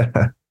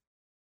isn't.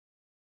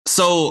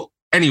 So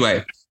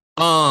anyway,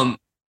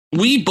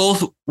 we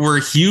both were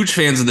huge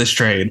fans of this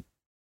trade,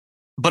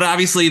 but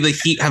obviously the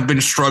Heat have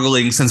been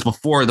struggling since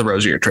before the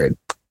Rozier trade.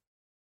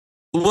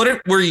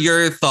 What were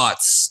your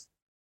thoughts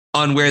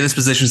on where this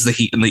positions the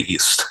Heat in the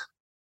East?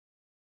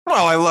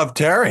 Well, I love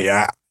Terry.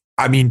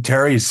 I mean,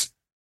 Terry's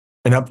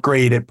an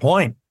upgrade at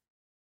point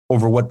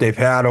over what they've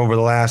had over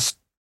the last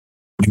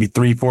maybe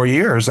 3-4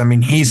 years. I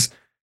mean, he's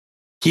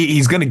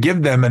going to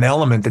give them an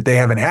element that they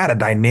haven't had, a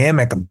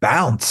dynamic, a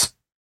bounce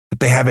that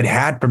they haven't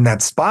had from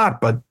that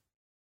spot. But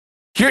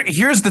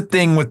here's the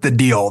thing with the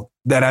deal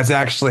that has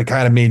actually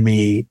kind of made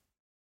me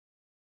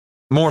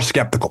more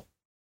skeptical.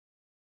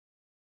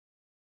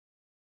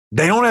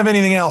 They don't have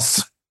anything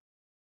else.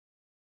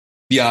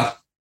 Yeah.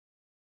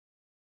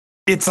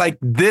 It's like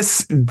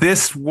this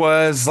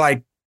was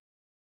like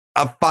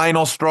a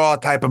final straw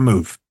type of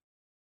move.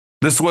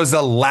 This was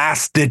a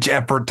last-ditch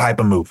effort type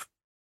of move.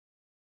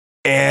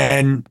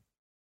 And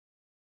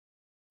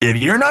if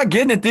you're not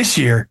getting it this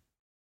year,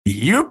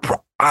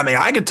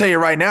 I can tell you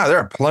right now, there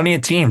are plenty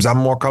of teams I'm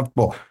more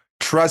comfortable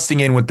trusting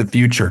in with the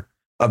future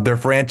of their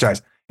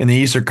franchise in the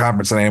Eastern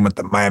Conference than I am with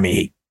the Miami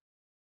Heat.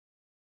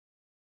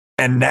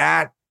 And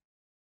that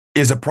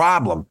is a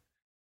problem.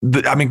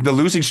 The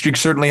losing streak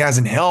certainly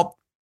hasn't helped,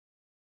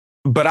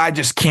 but I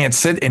just can't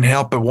sit and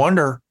help but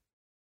wonder,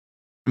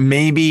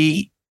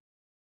 maybe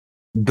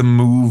the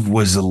move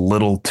was a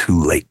little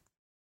too late.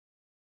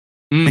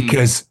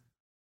 Because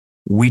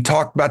we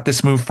talked about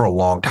this move for a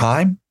long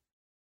time.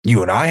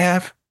 You and I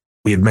have.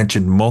 We have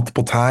mentioned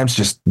multiple times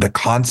just the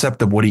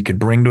concept of what he could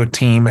bring to a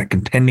team, a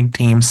contending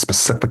team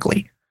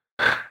specifically.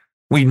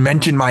 We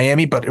mentioned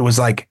Miami, but it was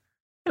like,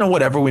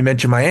 whatever, we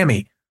mentioned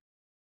Miami.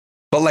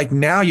 But like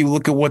now you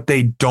look at what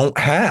they don't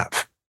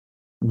have.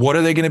 What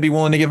are they going to be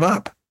willing to give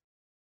up?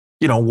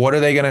 What are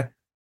they going to,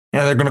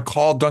 they're going to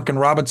call Duncan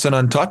Robinson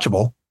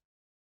untouchable.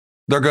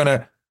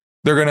 Hawkins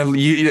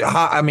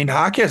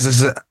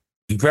is a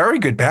very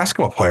good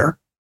basketball player.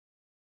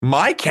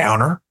 My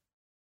counter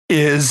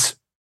is,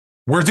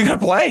 where's he going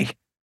to play?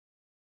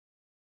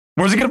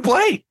 Where's he going to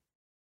play?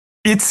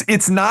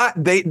 It's not,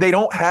 they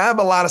don't have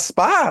a lot of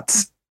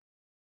spots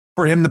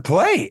for him to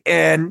play.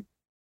 And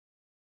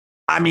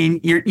I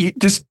mean,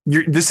 this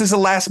is a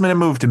last minute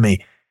move to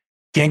me.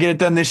 Can't get it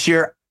done this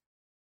year.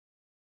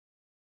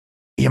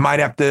 You might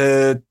have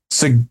to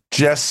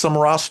suggest some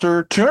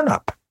roster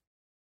tune-up.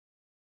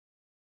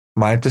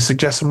 I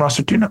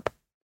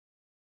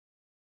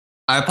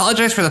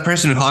apologize for the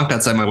person who honked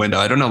outside my window.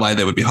 I don't know why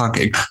they would be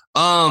honking.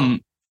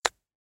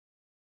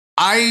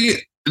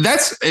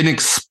 That's an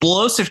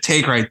explosive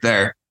take right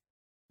there.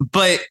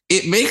 But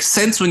it makes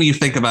sense when you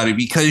think about it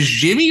because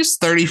Jimmy's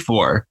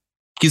 34.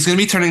 He's going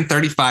to be turning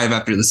 35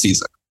 after the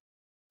season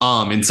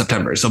in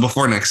September. So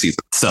before next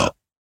season. So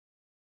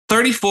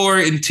 34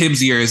 in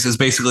Tibbs years is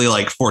basically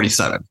like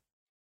 47.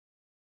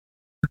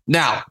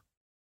 Now,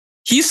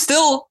 he's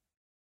still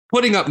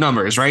putting up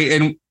numbers, right?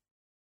 And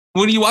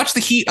when you watch the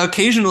Heat,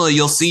 occasionally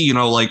you'll see,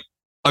 like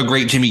a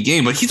great Jimmy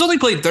game, but he's only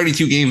played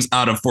 32 games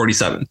out of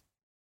 47.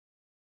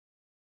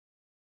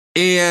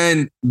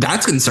 And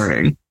that's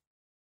concerning.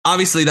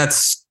 Obviously,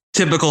 that's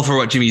typical for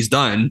what Jimmy's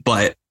done,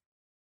 but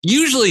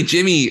usually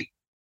Jimmy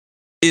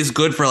is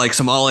good for like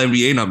some all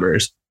NBA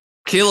numbers.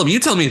 Caleb, you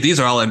tell me if these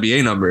are all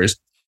NBA numbers.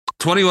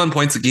 21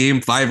 points a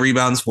game, 5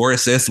 rebounds, 4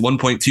 assists,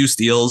 1.2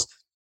 steals.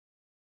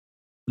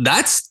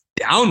 That's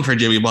down for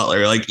Jimmy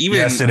Butler. Like even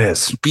yes, it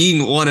is.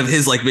 Being one of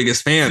his like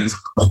biggest fans,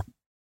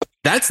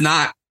 that's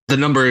not the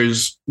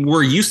numbers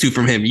we're used to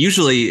from him.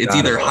 Usually it's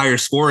either higher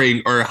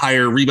scoring or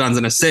higher rebounds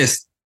and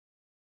assists.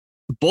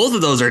 Both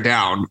of those are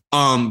down.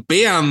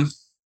 Bam.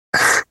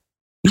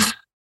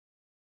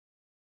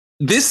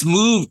 This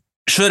move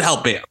should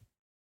help Bam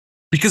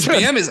because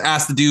Bam is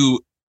asked to do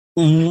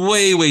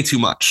way, way too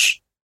much.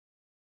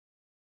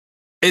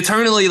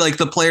 Eternally, like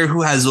the player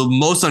who has the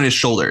most on his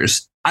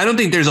shoulders. I don't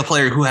think there's a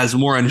player who has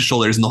more on his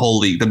shoulders in the whole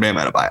league than Bam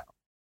Adebayo.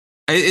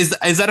 Is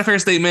that a fair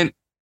statement?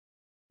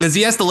 Because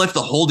he has to lift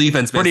the whole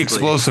defense. Pretty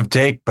explosive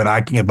take, but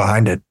I can get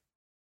behind it.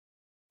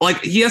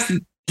 Like he has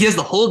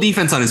the whole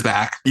defense on his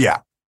back. Yeah.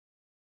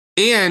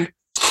 And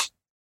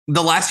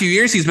the last few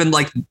years, he's been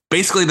like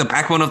basically the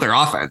backbone of their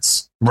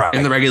offense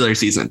in the regular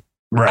season.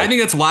 Right. I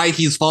think that's why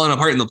he's falling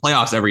apart in the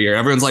playoffs every year.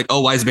 Everyone's like,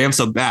 oh, why is Bam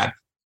so bad?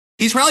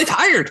 He's probably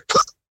tired.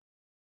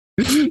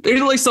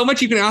 There's only so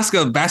much you can ask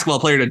a basketball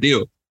player to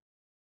do.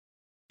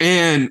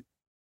 And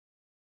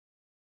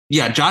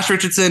yeah, Josh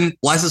Richardson,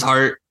 bless his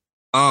heart.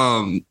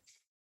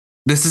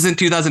 This isn't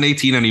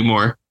 2018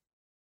 anymore.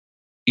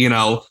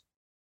 I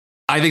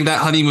think that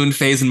honeymoon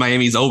phase in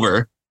Miami's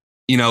over.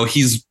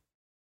 He's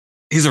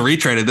a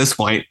retread at this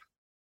point.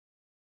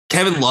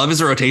 Kevin Love is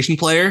a rotation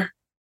player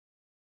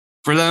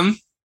for them.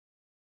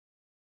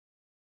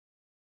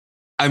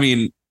 I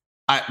mean,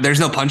 there's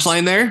no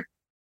punchline there.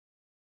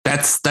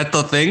 That's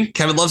the thing.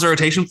 Kevin Love's a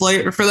rotation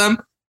player for them.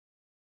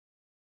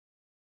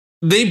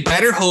 They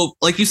better hope,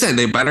 like you said,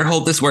 they better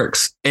hope this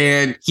works.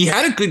 And he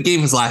had a good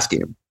game his last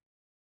game.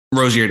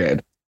 Rozier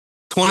did.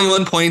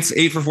 21 points,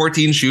 8 for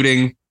 14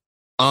 shooting.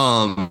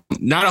 Not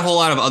a whole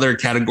lot of other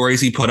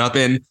categories he put up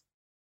in.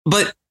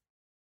 But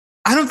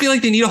I don't feel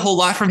like they need a whole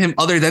lot from him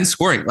other than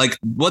scoring. Like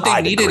what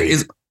they needed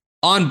is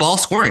on ball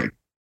scoring.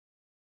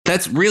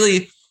 That's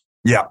really.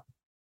 Yeah.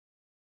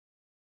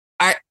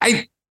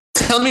 I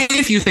tell me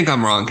if you think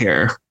I'm wrong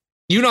here.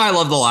 I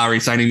love the Lowry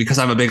signing because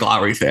I'm a big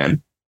Lowry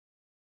fan.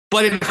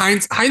 But in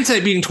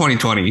hindsight being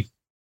 2020,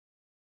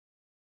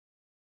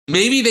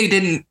 maybe they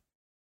didn't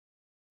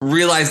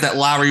realize that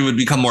Lowry would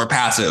become more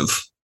passive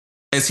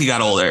as he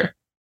got older,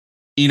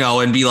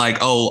 and be like,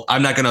 oh,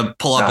 I'm not going to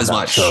pull up as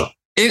much. Sure.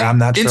 I'm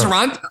not sure.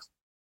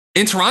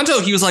 In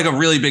Toronto, he was like a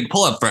really big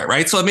pull-up threat,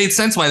 right? So it made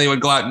sense why they would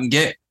go out and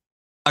get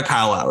a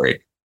Kyle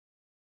Lowry.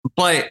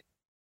 But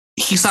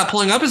he stopped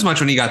pulling up as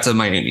much when he got to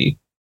Miami.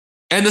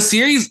 And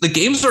the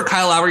games where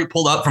Kyle Lowry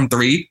pulled up from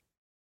 3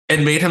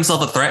 and made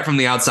himself a threat from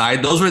the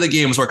outside, those were the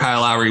games where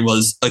Kyle Lowry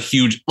was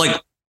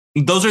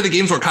those are the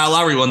games where Kyle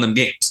Lowry won them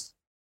games.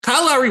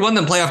 Kyle Lowry won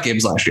them playoff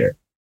games last year.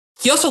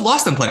 He also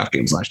lost them playoff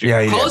games last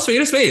year. Yeah, Call a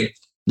spade a spade.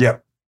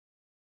 Yep.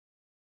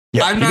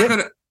 Yeah, I'm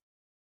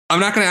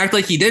not gonna act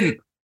like he didn't,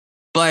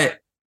 but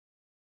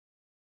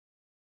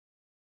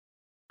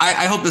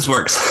I hope this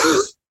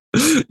works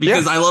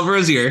because I love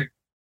Rozier.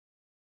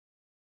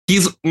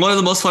 He's one of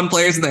the most fun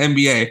players in the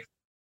NBA.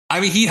 I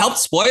mean, he helped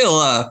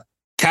spoil a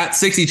Cat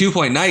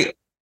 62-point night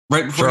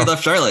right before he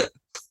left Charlotte.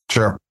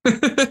 Sure.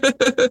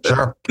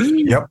 Sure.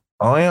 Yep.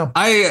 Oh yeah.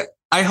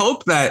 I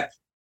hope that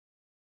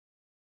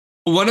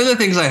one of the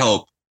things I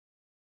hope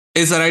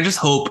is that I just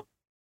hope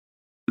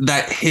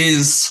that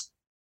his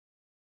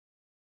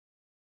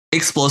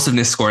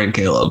explosiveness scoring,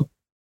 Caleb,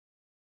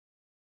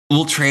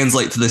 will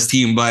translate to this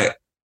team. But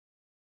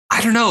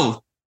I don't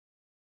know.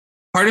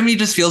 part of me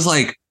just feels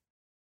like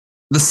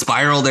the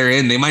spiral they're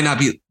in, they might not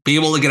be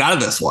able to get out of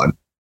this one.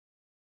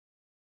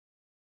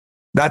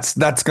 That's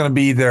going to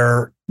be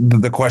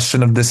the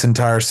question of this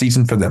entire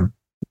season for them,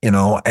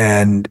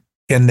 and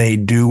can they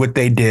do what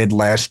they did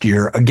last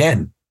year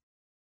again?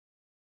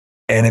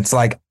 And it's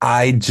like,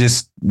 I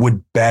just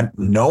would bet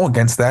no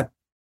against that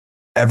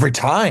every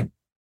time.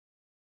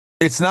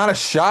 It's not a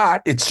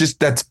shot. It's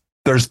just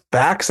there's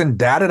facts and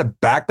data to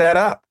back that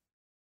up.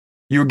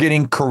 You're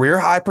getting career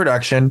high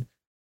production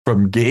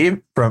from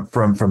Gabe,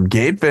 from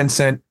Gabe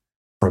Vincent,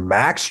 from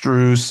Max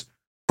Strus,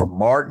 from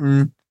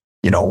Martin,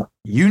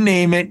 you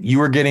name it,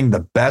 you are getting the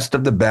best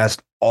of the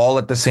best all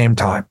at the same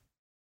time.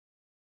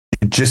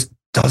 It just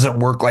doesn't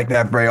work like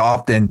that very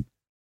often.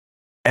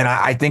 And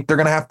I think they're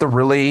going to have to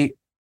really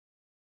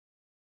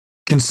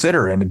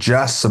consider and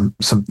adjust some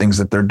things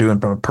that they're doing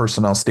from a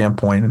personnel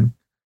standpoint. And,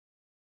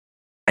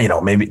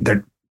 maybe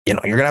they're,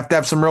 you're going to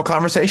have some real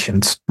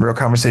conversations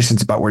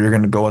about where you're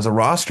going to go as a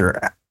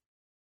roster.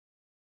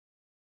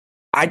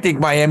 I think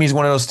Miami's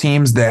one of those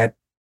teams that,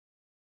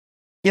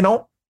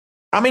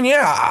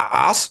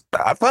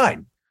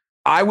 fine.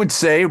 I would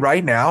say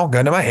right now,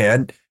 gun to my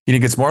head, you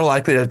think it's more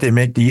likely that they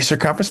make the Eastern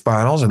Conference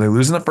Finals or they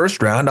lose in the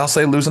first round. I'll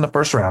say lose in the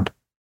first round.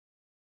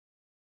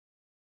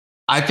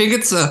 I think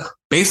it's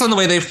based on the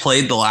way they've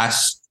played the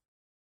last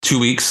 2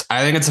 weeks.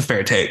 I think it's a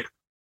fair take.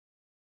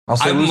 I'll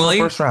say lose in the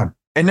first round.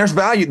 And there's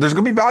value. There's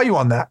going to be value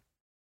on that.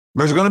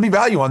 There's going to be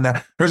value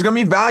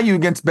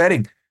against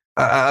betting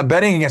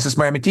against this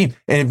Miami team.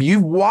 And if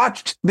you've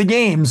watched the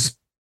games,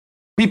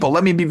 people,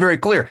 let me be very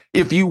clear.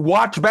 If you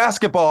watch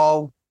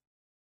basketball,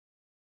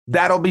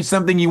 that'll be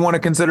something you want to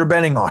consider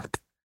betting on.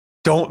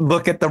 Don't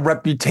look at the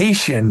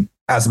reputation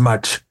as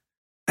much.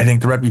 I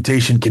think the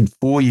reputation can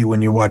fool you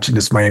when you're watching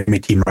this Miami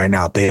team right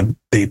now.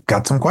 They've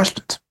got some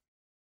questions.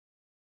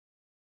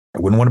 I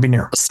wouldn't want to be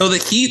near. So the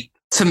Heat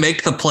to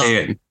make the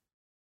play-in,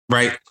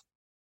 right?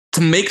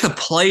 To make the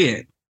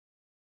play-in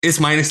is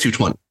minus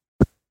 220.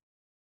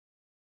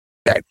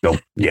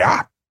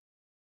 Yeah.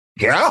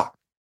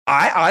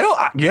 I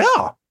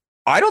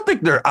don't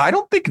think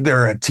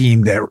they're a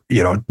team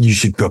that you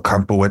should feel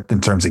comfortable with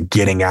in terms of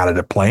getting out of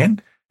the play-in.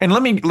 And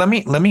let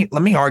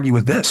me argue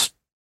with this.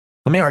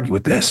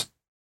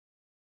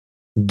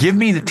 Give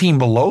me the team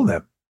below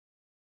them.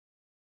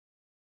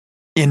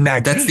 In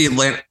that That's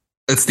case.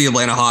 It's the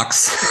Atlanta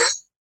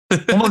Hawks.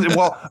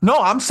 Well,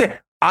 no, I'm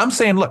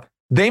saying, look,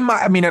 they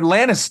might. I mean,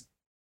 Atlanta's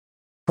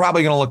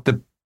probably going to look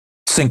to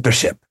sink their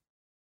ship.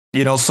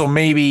 So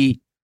maybe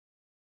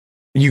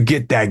you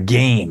get that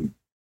game,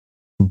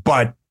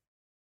 but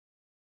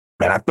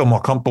man, I feel more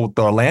comfortable with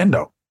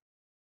Orlando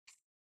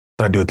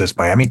than I do with this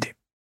Miami team.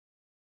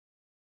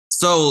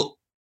 So,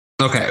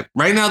 okay,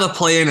 right now the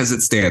play-in as it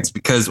stands,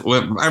 because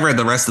I read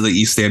the rest of the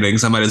East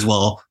standings, I might as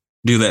well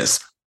do this.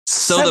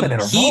 So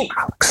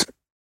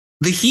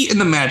the Heat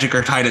and the Magic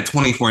are tied at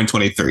 24 and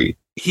 23.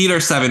 Heat are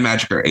 7,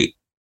 Magic are 8.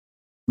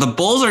 The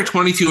Bulls are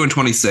 22 and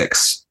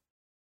 26.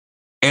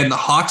 And the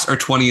Hawks are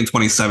 20 and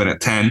 27 at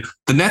 10.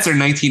 The Nets are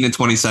 19 and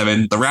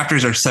 27. The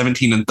Raptors are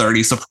 17 and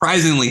 30,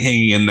 surprisingly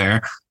hanging in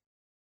there.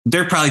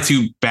 They're probably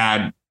too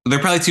bad. They're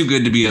probably too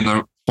good to be in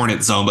the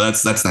Hornet zone,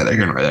 but that's neither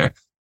here nor there.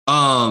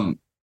 I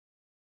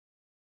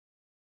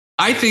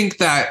think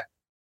that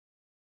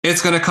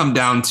it's going to come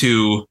down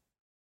to,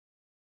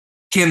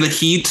 can the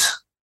Heat,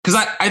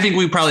 because I think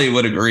we probably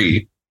would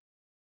agree,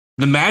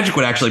 the Magic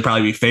would actually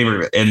probably be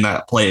favored in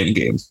that play-in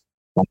game.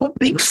 I don't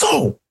think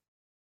so.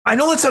 I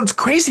know that sounds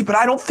crazy, but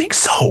I don't think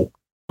so.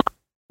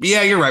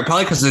 Yeah, you're right.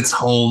 Probably because it's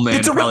home. And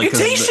it's a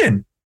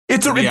reputation.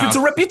 It's a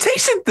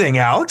reputation thing,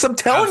 Alex. I'm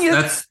telling you.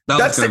 That's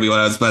going to be what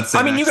I was about to say.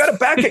 I mean, you got to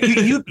back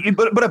it.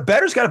 But a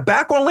bettor's got to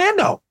back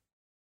Orlando.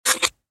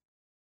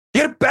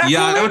 You got to back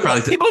Orlando. I would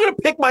probably people are going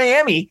to pick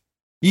Miami.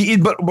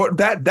 But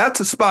that's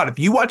a spot. If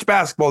you watch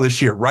basketball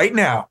this year, right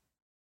now,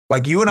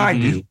 like you and I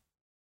do,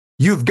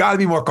 you've got to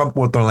be more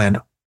comfortable with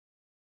Orlando.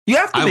 You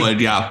have to. I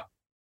would, yeah.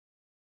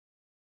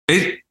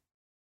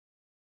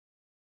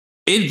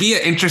 It'd be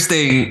an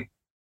interesting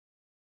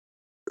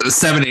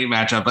 7-8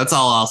 matchup. That's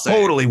all I'll say.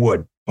 Totally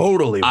would.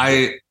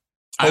 I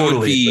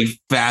would be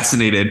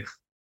fascinated.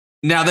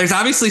 Now, there's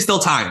obviously still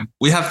time.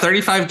 We have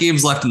 35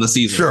 games left in the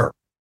season. Sure.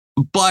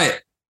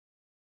 But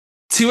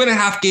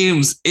 2.5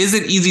 games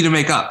isn't easy to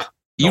make up.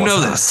 You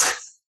know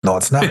this. No,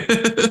 it's not.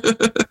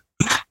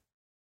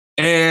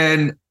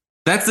 And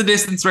that's the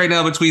distance right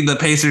now between the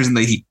Pacers and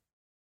the Heat.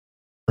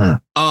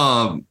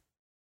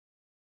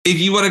 If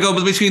you want to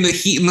go between the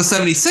Heat and the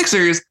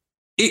 76ers,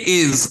 it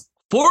is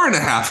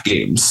 4.5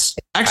 games.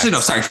 Actually,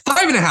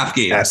 5.5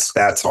 games.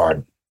 That's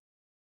hard.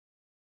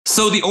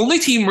 So the only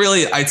team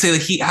really, I'd say the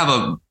Heat have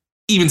a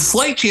even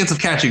slight chance of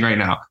catching right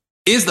now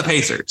is the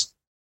Pacers.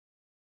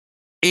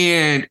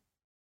 And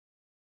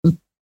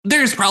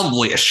there's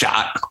probably a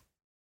shot.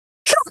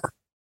 Sure.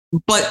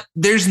 But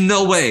there's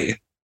no way.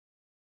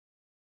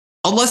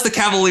 Unless the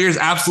Cavaliers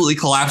absolutely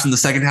collapse in the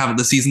second half of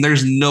the season,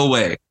 there's no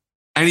way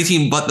any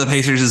team but the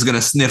Pacers is going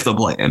to sniff the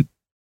play-in.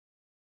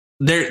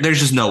 There's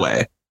just no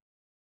way.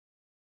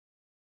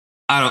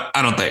 I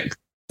don't think.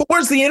 But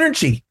where's the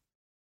energy?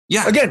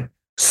 Yeah. Again,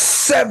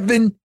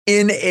 7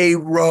 in a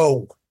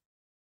row.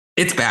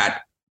 It's bad.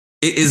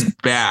 It is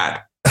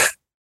bad.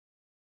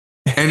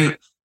 And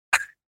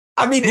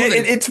I mean,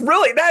 it's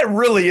really, that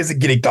really isn't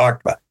getting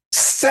talked about.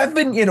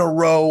 7 in a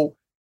row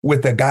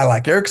with a guy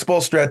like Eric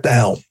Spoelstra at the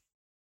helm.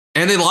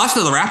 And they lost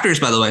to the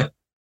Raptors, by the way.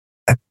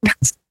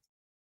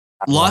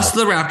 Lost to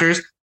the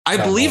Raptors, I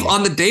believe,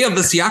 on the day of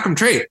the Siakam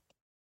trade.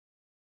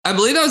 I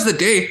believe that was the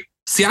day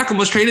Siakam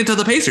was traded to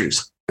the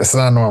Pacers. It's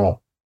not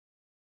normal.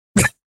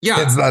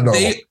 Yeah. It's not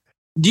normal.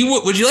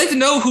 Would you like to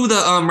know who the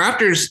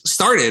Raptors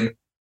started?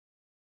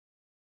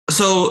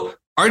 So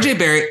RJ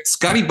Barrett,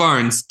 Scotty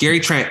Barnes, Gary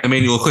Trent,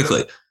 Emmanuel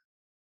Quickley.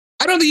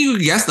 I don't think you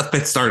could guess the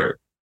 5th starter.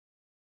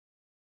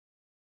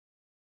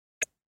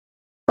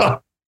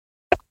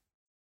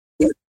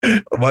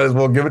 Might as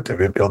well give it to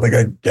me if you don't think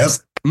I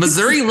guessed.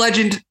 Missouri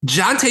legend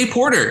Jonte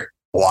Porter.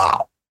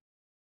 Wow.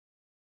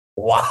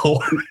 Wow.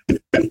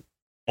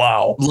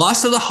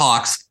 Lost to the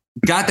Hawks,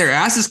 got their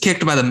asses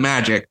kicked by the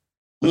Magic,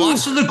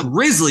 lost to the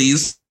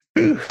Grizzlies.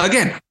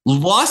 Again,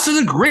 lost to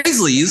the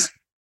Grizzlies,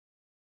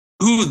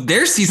 who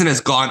their season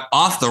has gone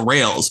off the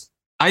rails.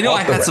 I know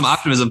I had some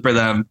optimism for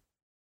them,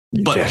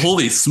 but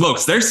holy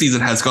smokes, their season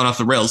has gone off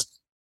the rails.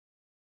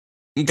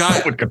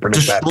 Got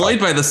destroyed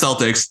by the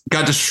Celtics,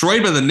 got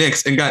destroyed by the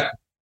Knicks, and got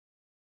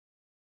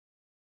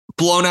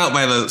blown out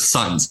by the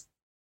Suns.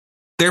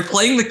 They're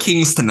playing the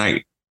Kings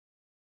tonight.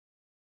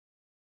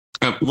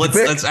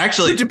 Let's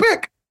actually. Who'd you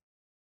pick?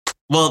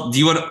 Well, do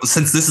you want to,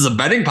 since this is a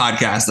betting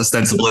podcast,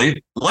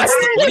 ostensibly, what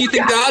do you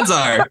think the odds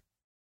are?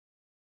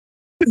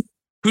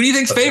 Who do you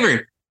think's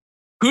favored?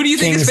 Who do you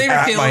think is favored,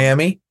 at Caleb?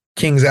 Miami?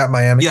 Kings at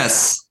Miami?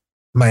 Yes.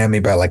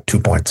 Miami by like 2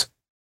 points.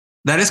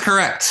 That is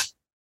correct.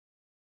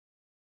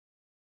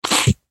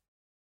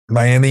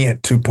 Miami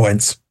at 2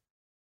 points.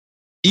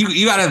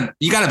 You gotta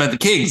bet the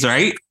Kings,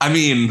 right? I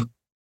mean,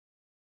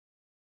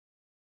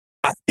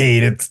 I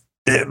hate it.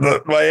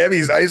 Look,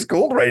 Miami's ice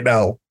cold right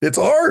now. It's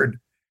hard.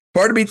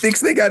 Part of me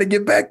thinks they got to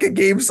get back a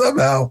game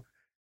somehow.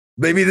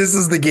 Maybe this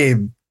is the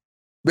game.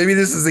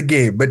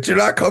 But you're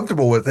not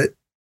comfortable with it.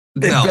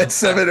 They've bet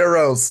 7 in a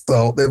row,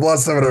 so they've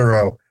lost 7 in a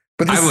row.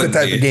 But this is the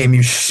type of game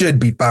you should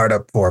be fired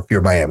up for if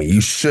you're Miami.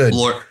 You should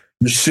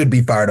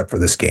be fired up for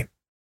this game.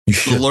 You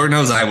should. Lord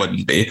knows I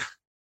wouldn't be.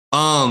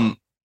 Well,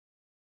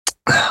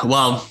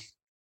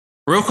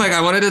 real quick,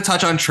 I wanted to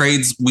touch on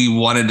trades we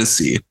wanted to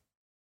see.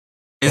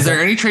 Is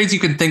there any trades you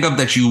can think of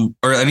that you,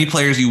 or any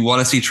players you want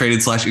to see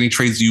traded / any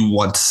trades you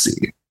want to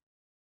see?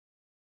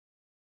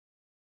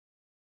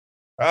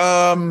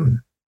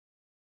 I'm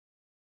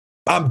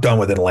done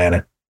with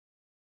Atlanta.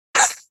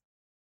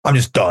 I'm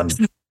just done.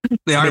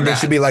 They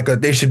should be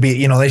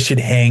they should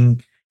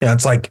hang.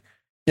 It's like,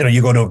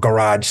 you go to a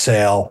garage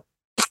sale,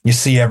 you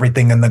see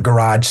everything in the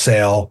garage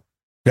sale.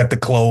 You got the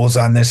clothes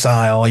on this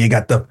aisle. You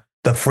got the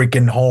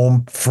freaking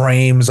home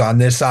frames on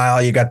this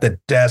aisle. You got the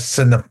desks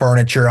and the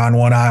furniture on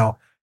one aisle.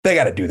 They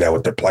got to do that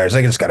with their players.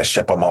 They just got to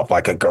ship them off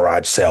like a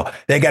garage sale.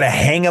 They got to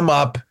hang them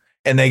up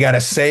and they got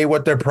to say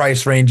what their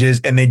price range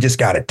is, and they just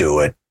got to do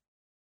it.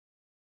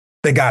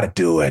 They got to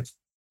do it.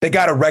 They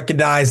got to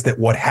recognize that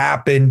what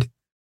happened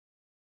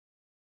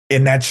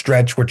in that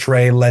stretch where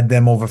Trey led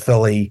them over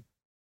Philly,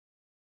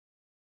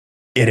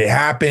 it had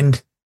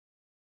happened,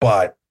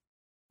 but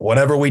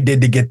whatever we did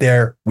to get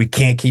there, we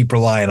can't keep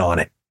relying on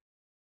it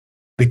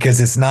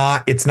because it's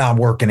not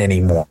working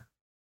anymore.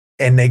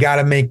 And they got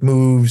to make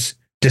moves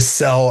to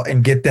sell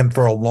and get them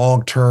for a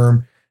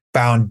long-term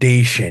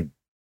foundation.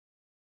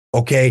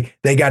 Okay.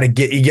 You got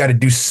to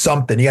do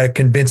something. You got to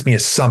convince me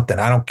of something.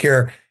 I don't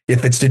care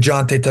if it's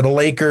DeJounte to the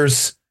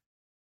Lakers,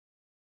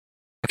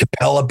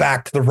 Capella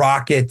back to the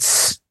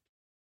Rockets,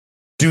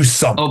 do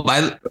something. Oh,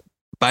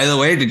 by the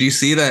way, did you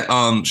see that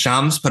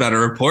Shams put out a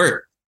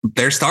report?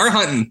 They're star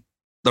hunting.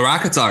 The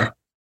Rockets are.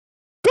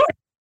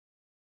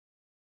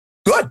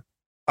 Good.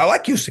 I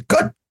like Houston.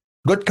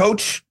 Good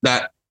coach.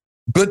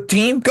 Good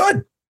team.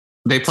 Good.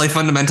 They play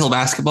fundamental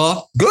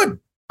basketball. Good.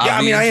 Yeah,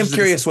 I am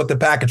curious what the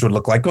package would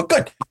look like. But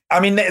good. I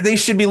mean, they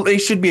should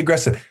be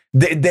aggressive.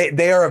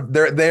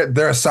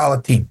 They're a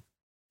solid team.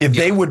 That's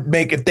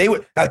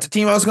the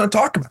team I was going to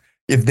talk about.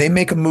 If they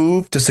make a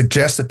move to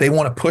suggest that they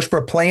want to push for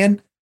a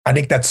plan, I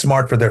think that's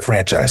smart for their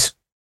franchise.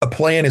 A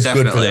plan is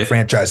good for their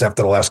franchise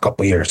after the last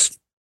couple of years.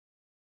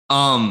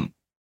 On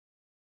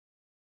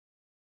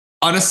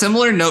a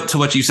similar note to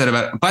what you said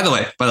about, by the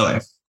way,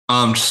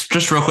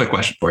 just real quick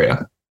question for you.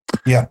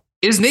 Yeah.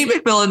 Is Nate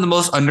McMillan the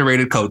most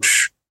underrated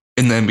coach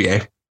in the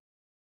NBA?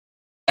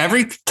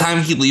 Every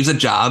time he leaves a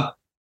job,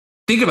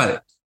 think about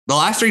it. The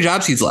last 3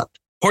 jobs he's left.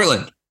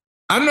 Portland.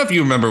 I don't know if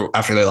you remember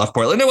after they left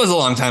Portland. It was a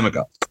long time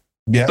ago.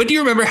 Yeah. But do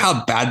you remember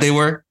how bad they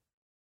were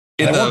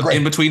in the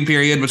in-between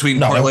period between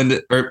Portland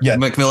or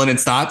McMillan and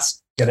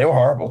Stotts? Yeah, they were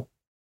horrible.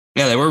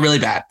 Yeah, they were really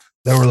bad.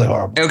 They were really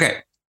horrible. Okay.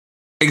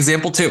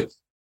 Example 2.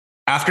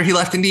 After he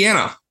left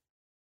Indiana,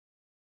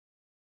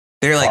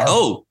 they're like,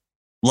 oh,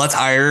 let's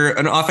hire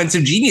an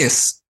offensive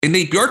genius in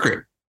Nate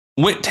Bjorkgren.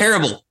 Went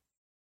terrible.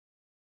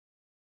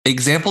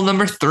 Example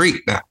number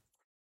 3. Now,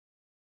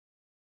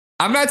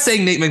 I'm not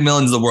saying Nate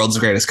McMillan's the world's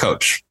greatest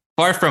coach.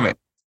 Far from it.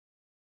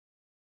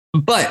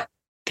 But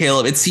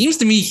Caleb, it seems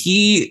to me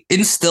he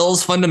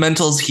instills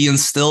fundamentals. He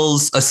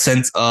instills a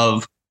sense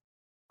of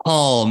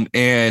calm,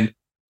 and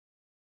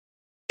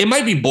it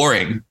might be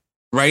boring,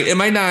 right? It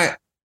might not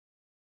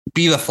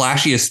be the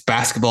flashiest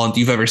basketball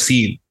you've ever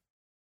seen,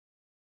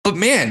 but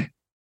man,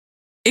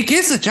 it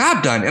gets the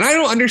job done. And I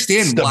don't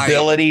understand why.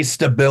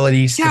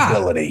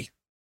 Stability.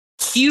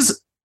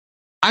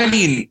 I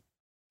mean,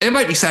 it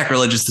might be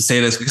sacrilegious to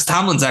say this because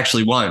Tomlin's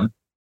actually won,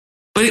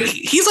 but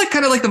he's like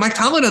kind of like the Mike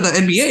Tomlin of the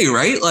NBA,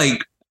 right?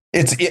 Like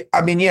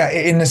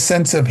in the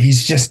sense of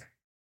he's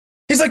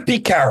like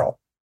Pete Carroll.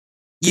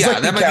 He's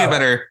like that might be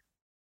better,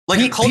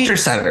 like a culture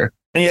center.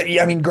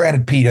 Yeah, I mean,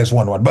 granted, Pete has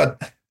won one,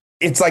 but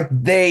it's like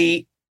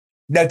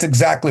that's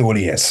exactly what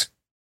he is.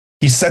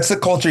 He sets the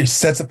culture, he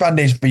sets the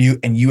foundation for you,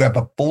 and you have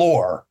a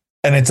floor,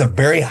 and it's a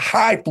very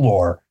high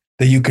floor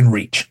that you can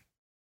reach.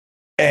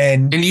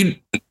 And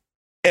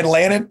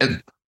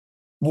Atlanta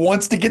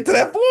wants to get to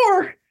that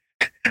floor.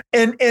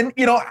 And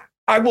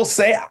I will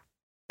say,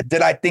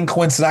 did I think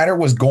Quinn Snyder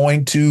was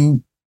going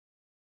to?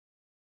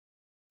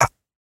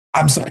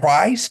 I'm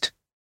surprised.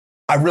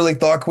 I really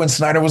thought Quinn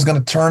Snyder was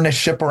going to turn this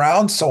ship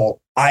around. So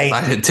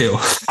I did too.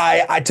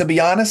 I to be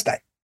honest,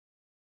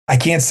 I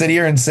can't sit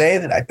here and say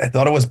that I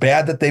thought it was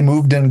bad that they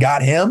moved and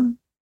got him.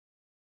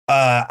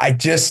 But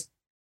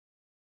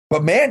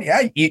man,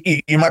 yeah,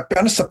 you might be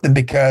onto something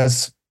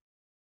because,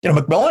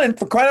 McMillan,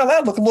 for crying out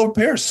loud, look at Lloyd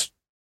Pierce.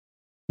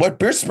 Lloyd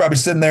Pierce is probably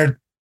sitting there,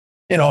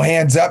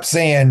 hands up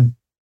saying,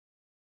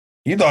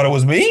 you thought it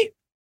was me?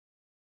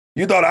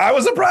 You thought I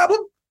was a problem?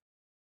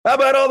 How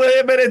about all the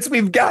evidence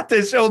we've got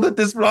to show that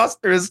this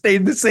roster has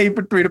stayed the same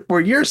for 3 to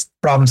 4 years?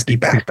 Problems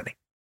keep happening.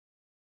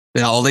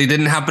 Yeah, all they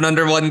didn't happen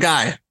under one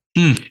guy.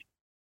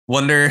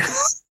 Wonder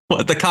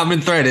what the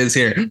common thread is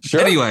here.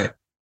 Sure. Anyway,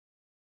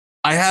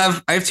 I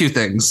have 2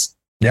 things.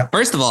 Yeah.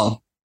 First of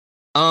all,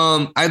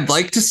 I'd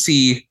like to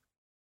see.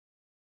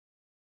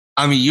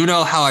 I mean, you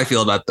know how I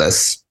feel about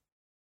this.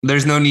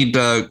 There's no need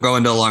to go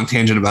into a long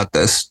tangent about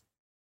this.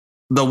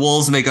 The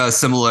Wolves make a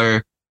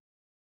similar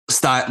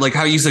style, like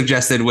how you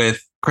suggested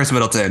with Chris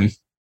Middleton.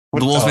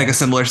 The Wolves make a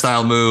similar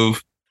style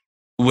move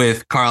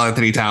with Karl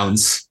Anthony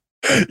Towns.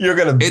 You're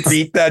going to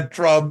beat that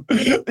drum.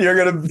 You're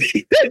going to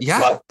beat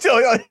that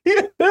drum.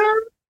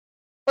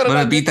 I'm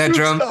going to beat that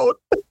drum.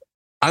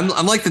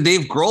 I'm like the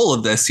Dave Grohl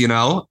of this,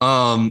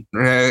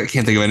 I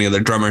can't think of any other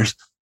drummers,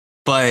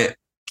 but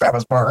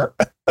Travis Barker.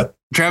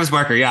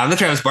 Yeah, I'm the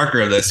Travis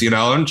Barker of this, I'm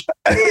going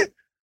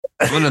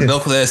to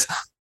milk this.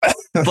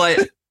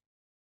 But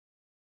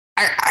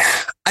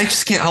I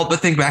just can't help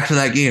but think back to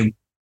that game.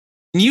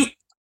 You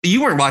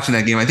weren't watching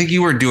that game. I think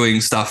you were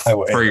doing stuff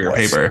for your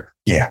paper.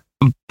 Yeah.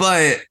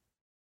 But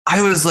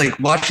I was like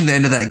watching the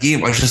end of that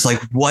game. I was just like,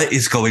 what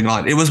is going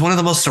on? It was one of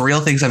the most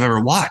surreal things I've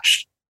ever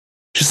watched.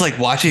 Just like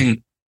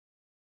watching.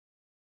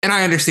 And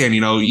I understand,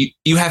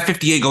 you have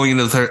 58 going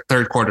into the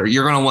third quarter.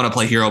 You're going to want to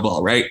play hero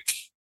ball, right?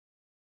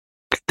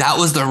 That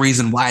was the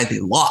reason why they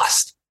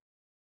lost.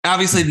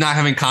 Obviously not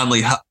having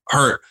Conley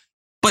hurt,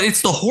 but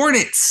it's the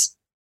Hornets.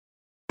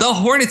 The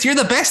Hornets, you're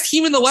the best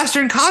team in the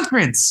Western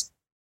Conference.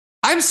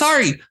 I'm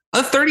sorry.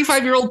 A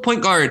 35-year-old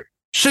point guard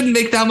shouldn't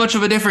make that much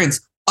of a difference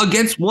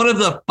against one of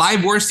the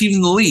 5 worst teams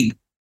in the league.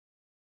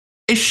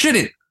 It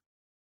shouldn't.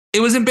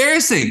 It was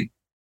embarrassing.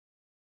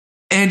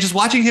 And just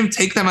watching him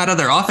take them out of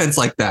their offense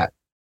like that.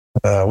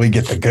 We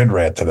get the good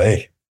rant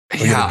today. We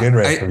get a good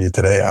rant from you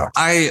today, Alex.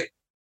 I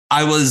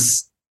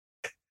was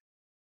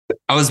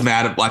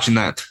mad at watching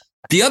that.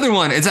 The other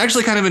one, it's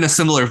actually kind of in a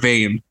similar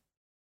vein.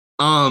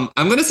 I'm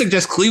going to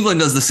suggest Cleveland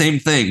does the same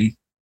thing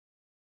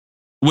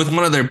with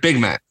one of their big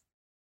men.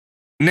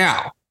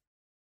 Now,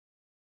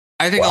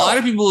 I think a lot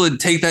of people would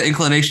take that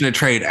inclination to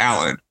trade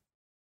Allen,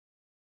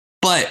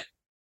 but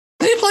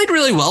they played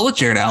really well with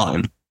Jared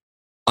Allen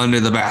under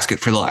the basket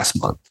for the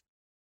last month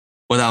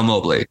without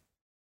Mobley.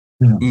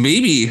 Yeah.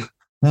 Maybe.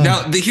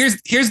 Now,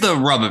 here's the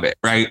rub of it,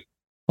 right?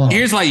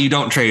 Here's why you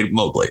don't trade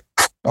Mobley.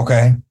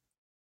 Okay.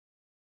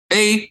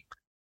 A,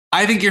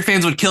 I think your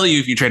fans would kill you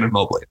if you traded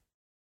Mobley.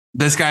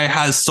 This guy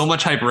has so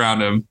much hype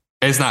around him.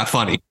 It's not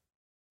funny.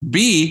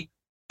 B,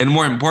 and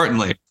more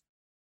importantly,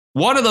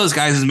 one of those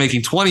guys is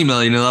making 20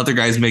 million and the other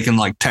guy's making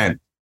like 10.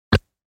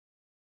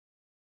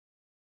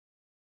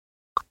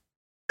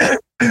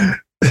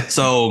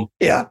 So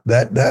yeah,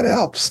 that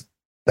helps.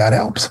 That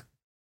helps.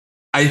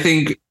 I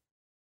think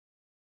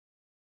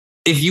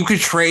if you could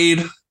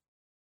trade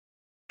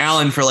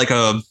Allen for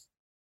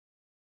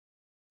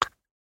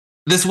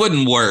this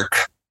wouldn't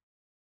work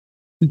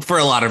for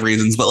a lot of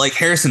reasons, but like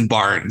Harrison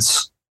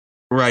Barnes,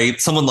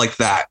 right? Someone like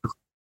that.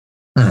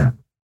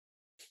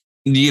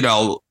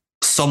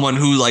 Someone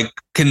who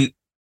can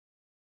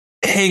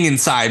hang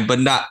inside, but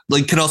not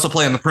can also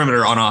play on the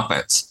perimeter on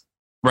offense,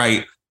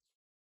 right?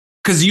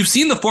 Because you've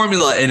seen the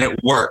formula and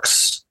it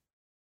works.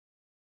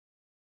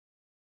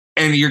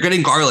 And you're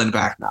getting Garland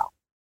back now.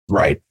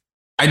 Right.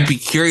 I'd be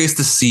curious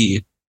to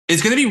see.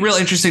 It's going to be real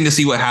interesting to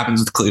see what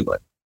happens with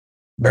Cleveland.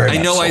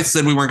 I know I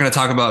said we weren't going to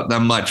talk about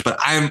them much, but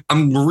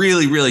I'm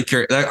really, really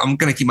curious. I'm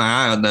going to keep my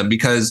eye on them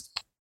because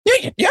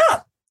yeah,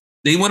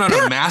 they went on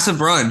a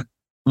massive run.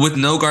 with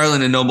no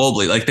Garland and no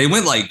Mobley. Like they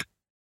went like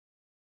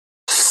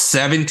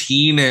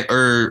 17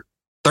 or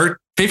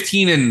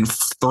 15 and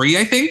 3,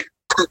 I think.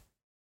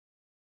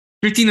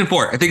 15 and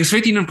 4. I think it's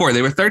 15 and 4.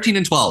 They were 13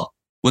 and 12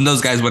 when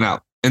those guys went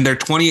out, and they're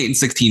 28 and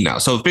 16 now.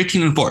 So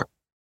 15 and 4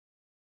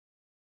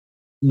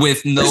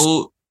 with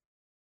no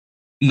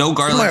Garland.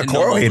 Where are my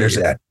Okoro haters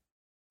at?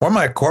 Where are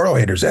my Okoro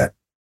haters at?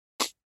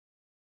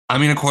 I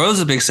mean, Okoro's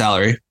a big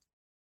salary.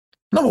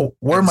 No,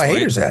 where are my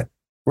haters at?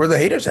 Where are the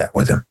haters at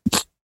with him?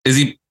 Is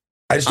he?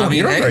 I just don't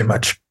hear it very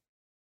much.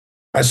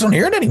 I just don't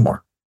hear it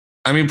anymore.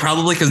 I mean,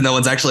 probably because no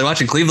one's actually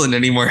watching Cleveland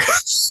anymore.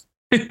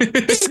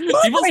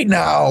 Right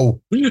now.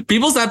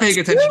 People's not paying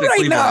attention to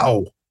Cleveland.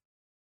 Now.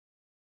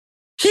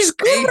 He's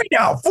good right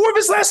now. 4 of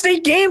his last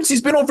 8 games,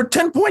 he's been over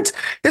 10 points.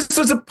 This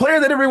is a player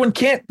that everyone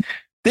can't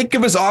think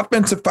of his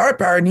offensive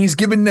firepower, and he's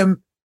giving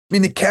them. I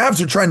mean, the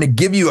Cavs are trying to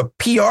give you a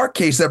PR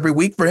case every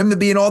week for him to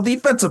be an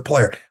all-defensive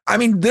player. I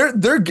mean,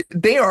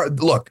 they are.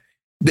 Look,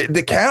 the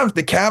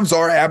Cavs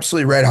are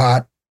absolutely red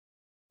hot.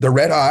 They're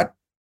red hot.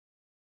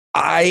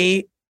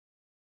 I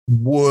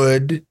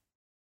do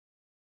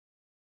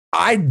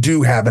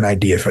have an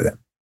idea for them.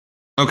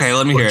 Okay,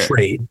 let me hear it.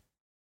 Trade.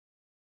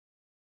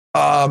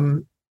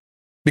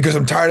 Because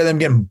I'm tired of them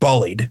getting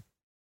bullied.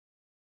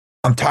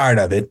 I'm tired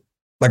of it.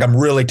 Like, I'm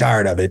really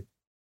tired of it.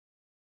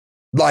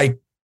 Like,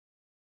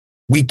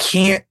 we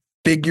can't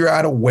figure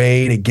out a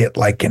way to get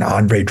like an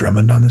Andre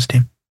Drummond on this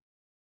team.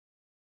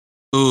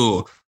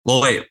 Ooh,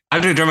 well, wait.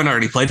 Andre Drummond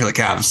already played for the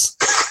Cavs.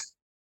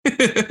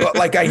 But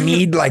like, I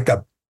need like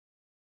I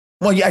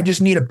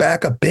just need a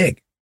backup big.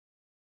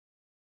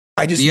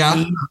 I just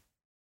need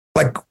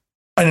like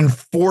an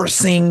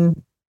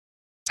enforcing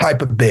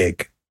type of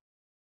big.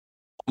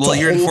 Well,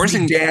 you're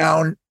enforcing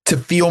down to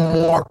feel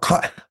more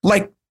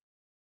like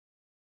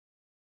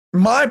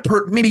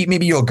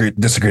maybe you'll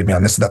disagree with me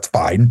on this. That's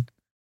fine.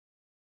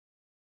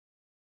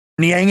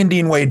 Niang and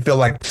Dean Wade feel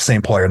like the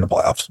same player in the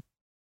playoffs.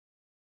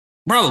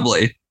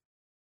 Probably.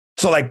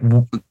 So, like,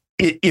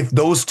 if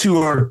those two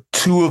are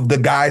two of the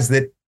guys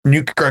that,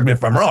 you can correct me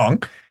if I'm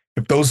wrong,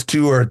 if those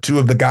two are two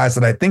of the guys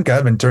that I think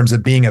of in terms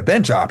of being a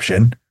bench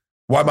option,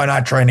 why am I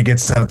not trying to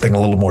get something a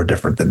little more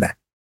different than that?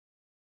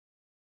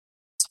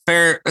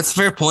 That's a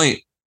fair point.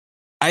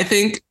 I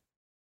think.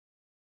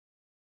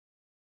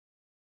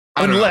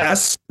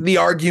 Unless the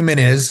argument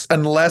is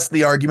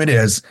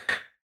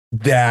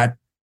that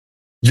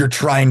you're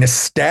trying to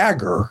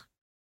stagger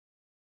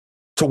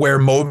to where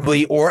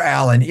Mobley or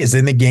Allen is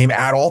in the game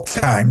at all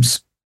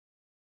times,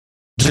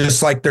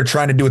 just like they're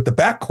trying to do with the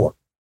backcourt.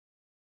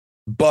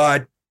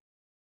 But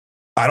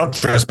I don't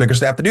trust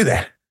Bickerstaff to do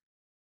that.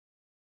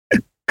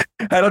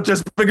 I don't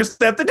trust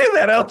Bickerstaff to do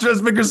that. I don't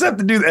trust Bickerstaff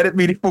to do that at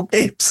meaningful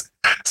games.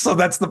 So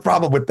that's the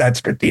problem with that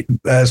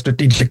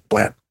strategic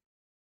plan.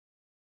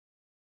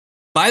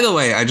 By the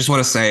way, I just want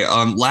to say,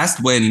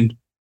 last win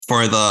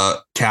for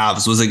the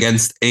Cavs was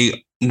against a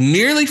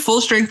nearly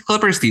full strength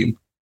Clippers team.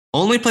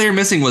 Only player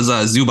missing was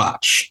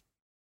Zubac.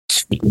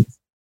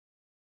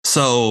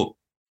 So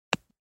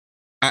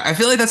I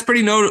feel like that's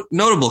pretty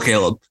notable,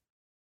 Caleb.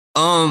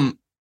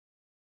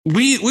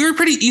 We were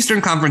pretty Eastern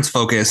Conference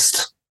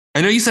focused.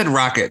 I know you said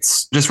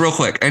Rockets. Just real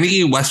quick,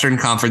 any Western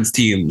Conference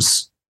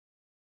teams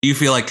you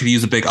feel like could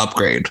use a big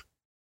upgrade?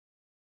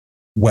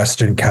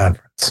 Western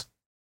Conference.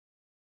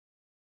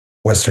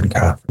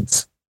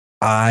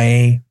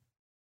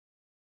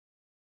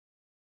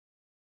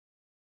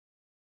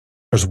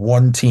 There's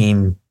one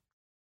team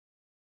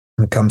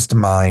that comes to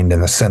mind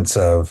in the sense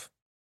of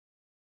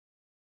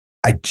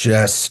I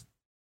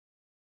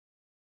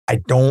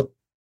don't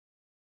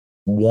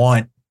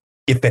want,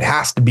 if it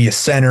has to be a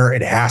center,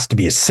 it has to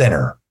be a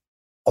center.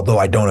 Although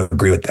I don't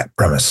agree with that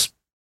premise.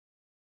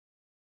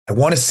 I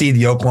want to see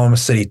the Oklahoma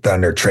City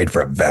Thunder trade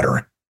for a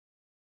veteran.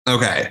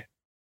 Okay.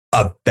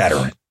 A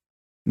veteran.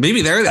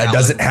 Maybe they're that. It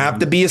doesn't have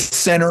to be a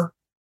center.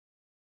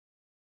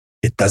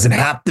 It doesn't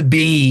have to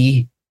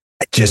be.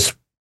 I just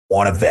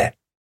want a vet.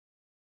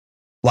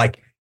 Like,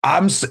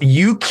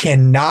 you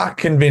cannot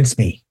convince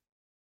me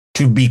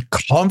to be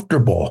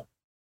comfortable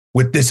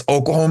with this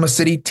Oklahoma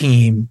City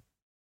team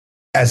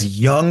as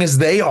young as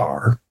they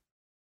are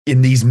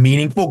in these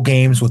meaningful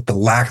games with the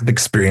lack of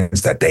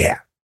experience that they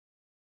have.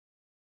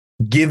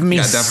 Give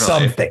me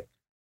something.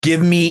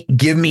 Give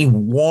me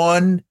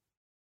one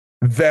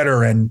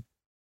veteran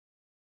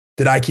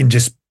that I can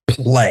just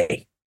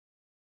play.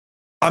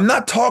 I'm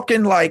not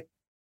talking like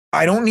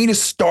I don't need a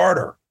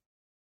starter.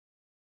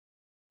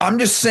 I'm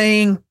just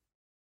saying,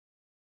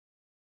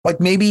 like,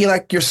 maybe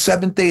like your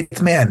 7th,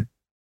 8th man.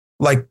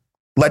 Like,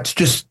 let's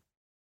just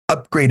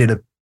upgrade it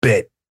a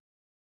bit.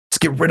 Let's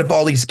get rid of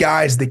all these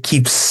guys that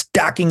keep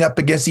stacking up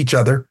against each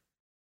other,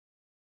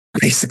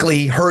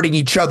 basically hurting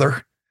each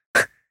other.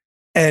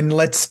 And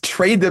let's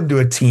trade them to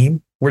a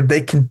team where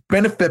they can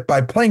benefit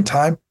by playing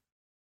time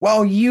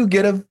while you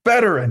get a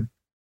veteran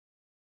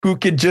who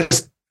can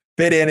just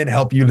fit in and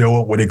help you know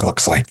what winning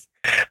looks like.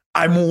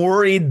 I'm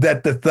worried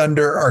that the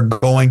Thunder are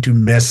going to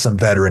miss some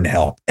veteran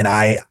help. And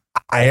I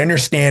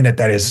understand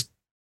that is,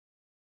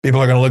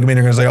 people are going to look at me and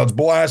they're going to say, oh, it's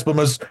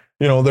blasphemous.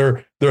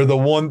 they're the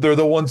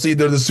one seed,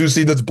 they're the 2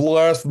 seed that's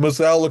blasphemous,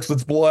 Alex,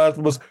 that's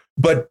blasphemous.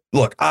 But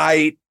look,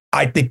 I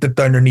think the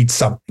Thunder needs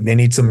something. They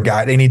need some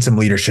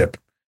leadership,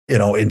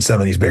 in some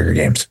of these bigger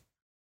games.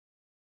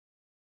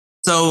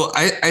 So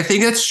I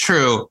think it's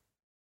true.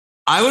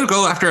 I would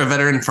go after a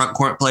veteran front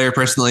court player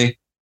personally.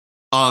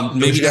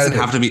 Maybe it doesn't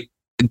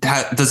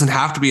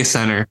have to be a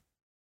center.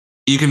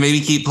 You can maybe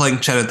keep playing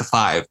Chet at the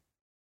 5,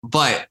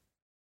 but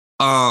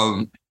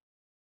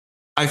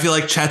I feel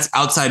like Chet's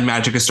outside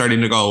magic is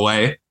starting to go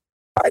away.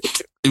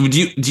 Do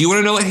you want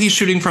to know what he's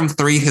shooting from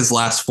 3 his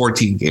last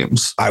 14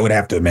 games? I would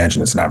have to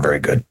imagine it's not very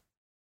good.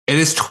 It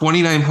is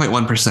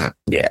 29.1%.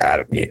 Yeah, I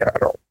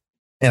don't.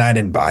 And I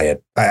didn't buy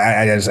it.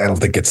 I don't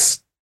think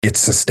it's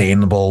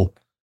sustainable.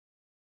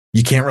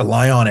 You can't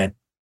rely on it.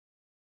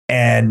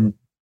 And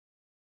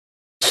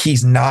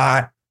he's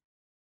not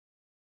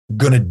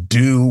going to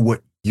do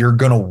what you're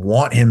going to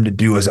want him to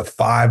do as a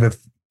 5 if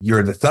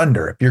you're the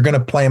Thunder. If you're going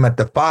to play him at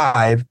the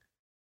 5,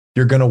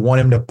 you're going to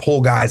want him to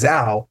pull guys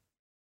out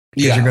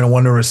because you're going to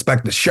want to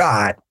respect the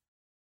shot.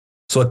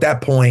 So at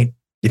that point,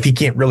 if he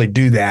can't really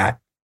do that,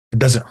 it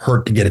doesn't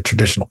hurt to get a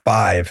traditional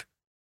 5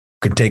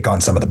 who can take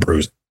on some of the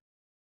bruising.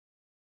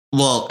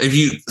 Well,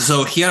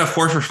 so he had a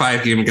 4 for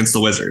 5 game against the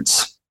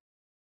Wizards.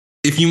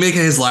 If you make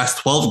it his last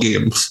 12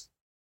 games,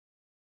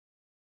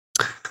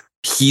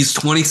 he's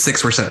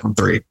 26% from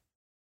 3.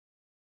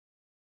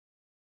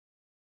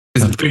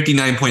 Is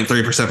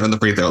 59.3% from the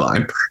free throw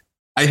line.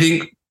 I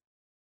think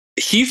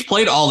he's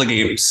played all the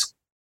games,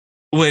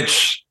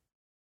 which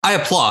I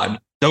applaud.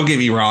 Don't get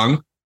me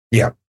wrong.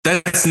 Yeah.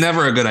 That's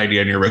never a good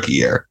idea in your rookie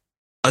year,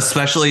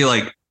 especially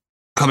like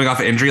coming off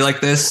an injury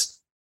like this.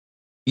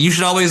 You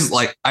should always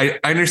I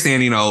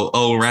understand,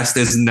 rest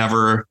is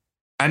never,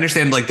 I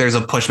understand like there's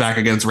a pushback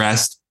against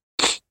rest.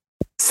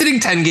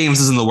 Sitting 10 games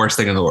isn't the worst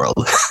thing in the world.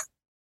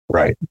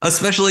 Right.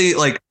 Especially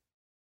like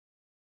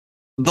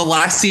the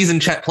last season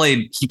Chet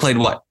played, he played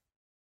what?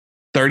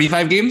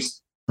 35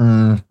 games?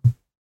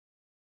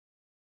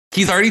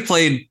 He's already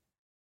played,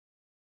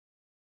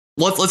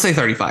 let's say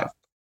 35.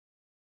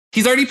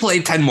 He's already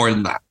played 10 more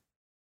than that.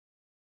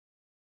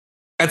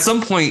 At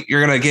some point,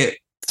 you're going to get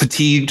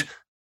fatigued,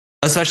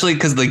 especially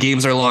because the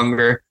games are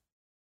longer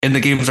and the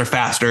games are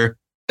faster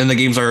and the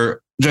games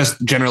are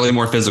just generally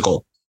more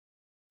physical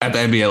at the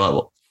NBA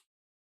level.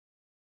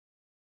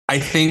 I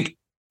think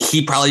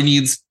he probably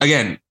needs,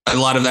 again, a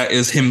lot of that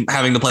is him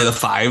having to play the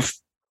 5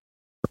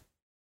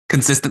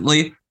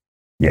 consistently.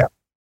 Yeah.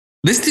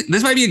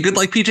 This might be a good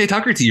like PJ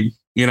Tucker team,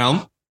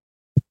 Yeah.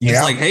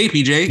 It's like, hey,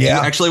 PJ, you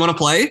actually want to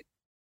play?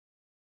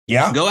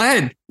 Yeah. Go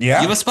ahead.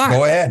 Yeah. Give a spot.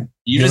 Go ahead.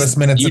 Give us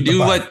minutes. You do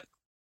what?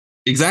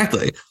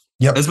 Exactly.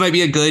 Yep. This might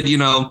be a good,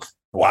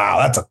 Wow,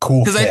 that's a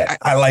cool fit.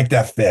 I like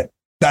that fit.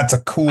 That's a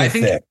cool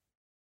fit.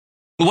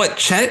 What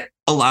Chet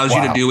allows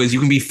you to do is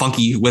you can be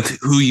funky with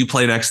who you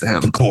play next to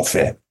him. Cool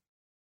fit.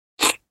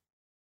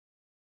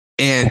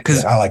 And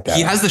because I like that.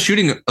 He has the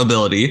shooting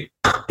ability.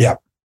 Yeah.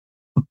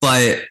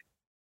 But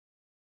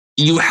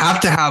you have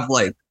to have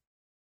like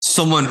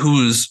someone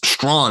who's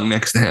strong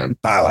next to him.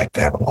 I like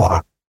that a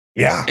lot.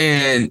 Yeah.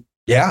 And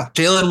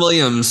Jalen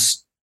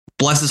Williams,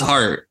 bless his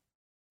heart,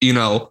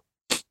 Lou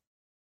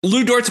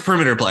Dort's a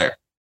perimeter player.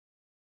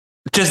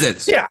 Just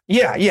is. Yeah.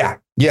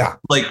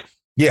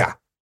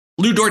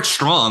 Lou Dort's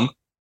strong.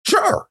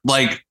 Sure.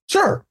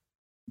 Sure.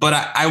 But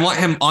I want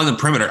him on the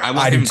perimeter. I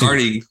want him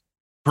guarding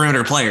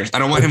perimeter players. I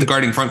don't want him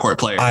guarding front court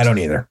players. I don't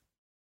either.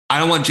 I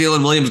don't want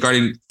Jalen Williams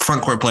guarding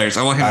front court players.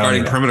 I want him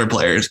guarding perimeter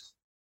players.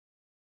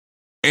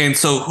 And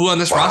so who on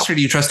this roster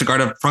do you trust to guard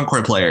a front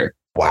court player?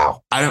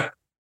 Wow. I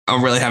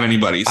don't really have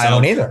anybody. So I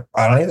don't either.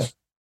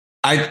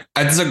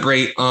 This is a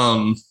great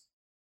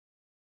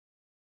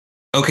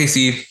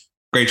OKC.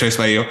 Great choice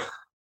by you.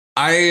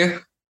 I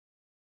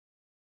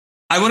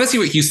want to see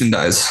what Houston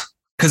does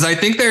because I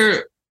think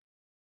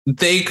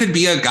they could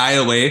be a guy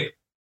away,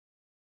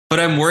 but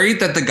I'm worried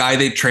that the guy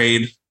they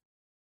trade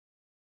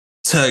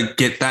to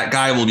get that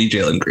guy will be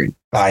Jalen Green.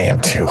 I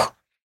am too.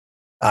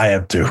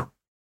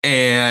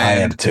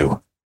 And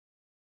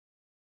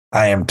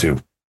I am too.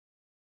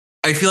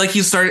 I feel like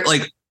he's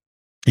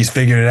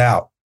figured it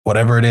out.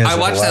 Whatever it is. I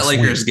watched that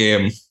Lakers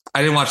game.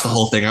 I didn't watch the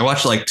whole thing. I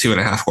watched like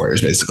 2.5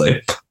 quarters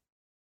basically.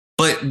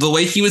 But the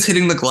way he was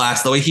hitting the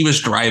glass, the way he was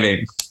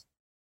driving,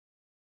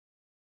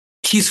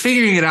 he's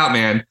figuring it out,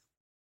 man.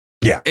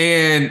 Yeah.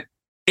 And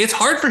it's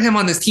hard for him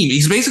on this team.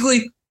 He's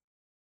basically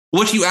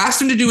what you asked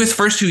him to do his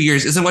first 2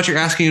 years isn't what you're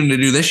asking him to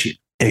do this year.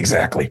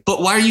 Exactly.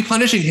 But why are you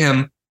punishing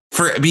him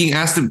for being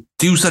asked to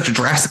do such a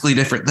drastically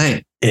different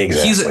thing?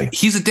 Exactly.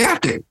 He's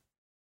adapting.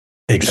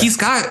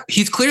 Exactly.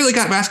 He's clearly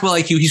got basketball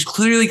IQ. He's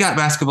clearly got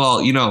basketball,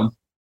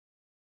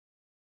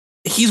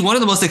 he's one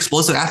of the most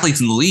explosive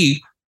athletes in the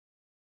league.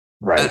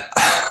 Right.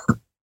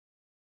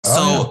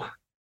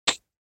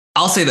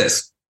 I'll say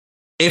this.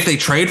 If they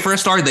trade for a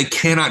star, they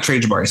cannot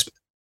trade Jabari Smith.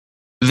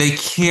 They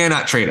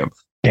cannot trade him.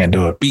 Can't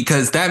do it.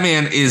 Because that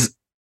man is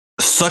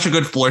such a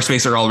good floor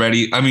spacer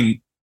already. I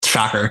mean,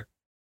 shocker.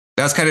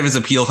 That's kind of his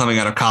appeal coming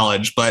out of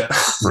college, but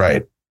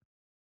right.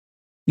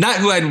 Not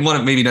who I'd want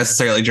to maybe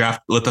necessarily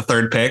draft with the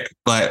 3rd pick,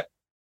 but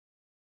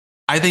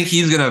I think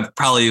he's going to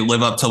probably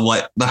live up to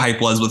what the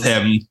hype was with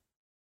him,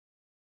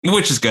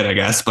 which is good, I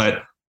guess.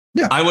 But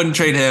yeah, I wouldn't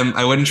trade him.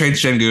 I wouldn't trade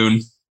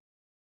Şengün.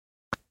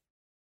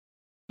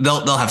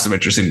 They'll have some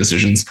interesting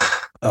decisions.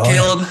 Oh,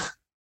 Caleb,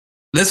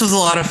 this was a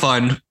lot of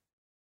fun.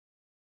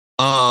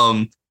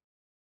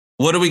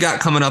 What do we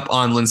got coming up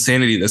on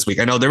Linsanity this week?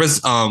 I know there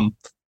was NFL.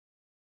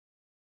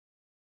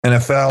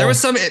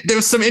 There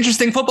was some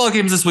interesting football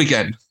games this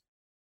weekend.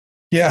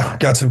 Yeah,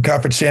 got some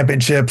conference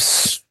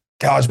championships.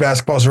 College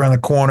basketball's around the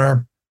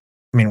corner.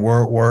 I mean,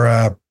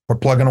 we're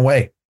plugging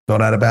away. No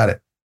doubt about it.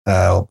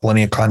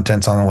 Plenty of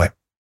content's on the way.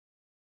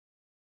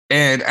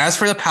 And as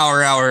for the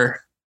Power Hour,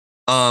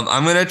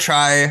 I'm gonna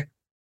try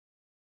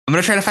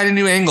to find a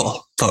new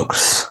angle,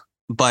 folks.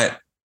 But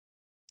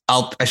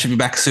I should be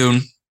back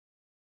soon.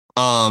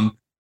 And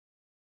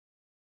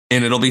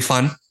it'll be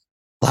fun.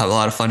 We'll have a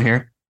lot of fun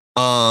here.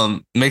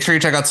 Make sure you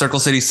check out Circle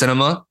City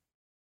Cinema.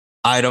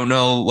 I don't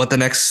know what the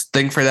next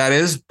thing for that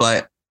is,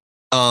 but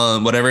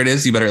whatever it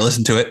is, you better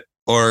listen to it,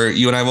 or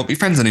you and I won't be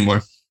friends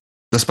anymore,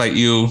 despite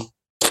you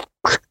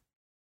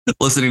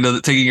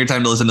taking your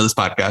time to listen to this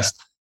podcast.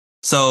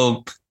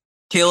 So,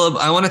 Caleb,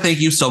 I want to thank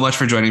you so much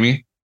for joining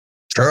me.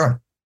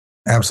 Sure.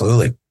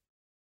 Absolutely.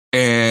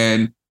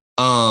 And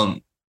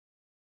I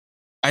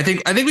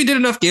think we did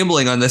enough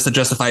gambling on this to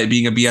justify it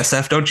being a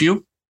BSF, don't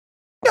you?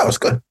 Yeah, it was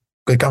good.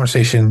 Good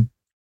conversation.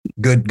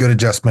 Good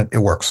adjustment. It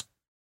works.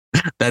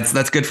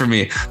 That's good for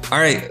me. All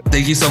right.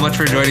 Thank you so much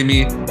for joining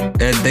me.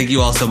 And thank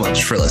you all so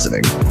much for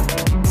listening.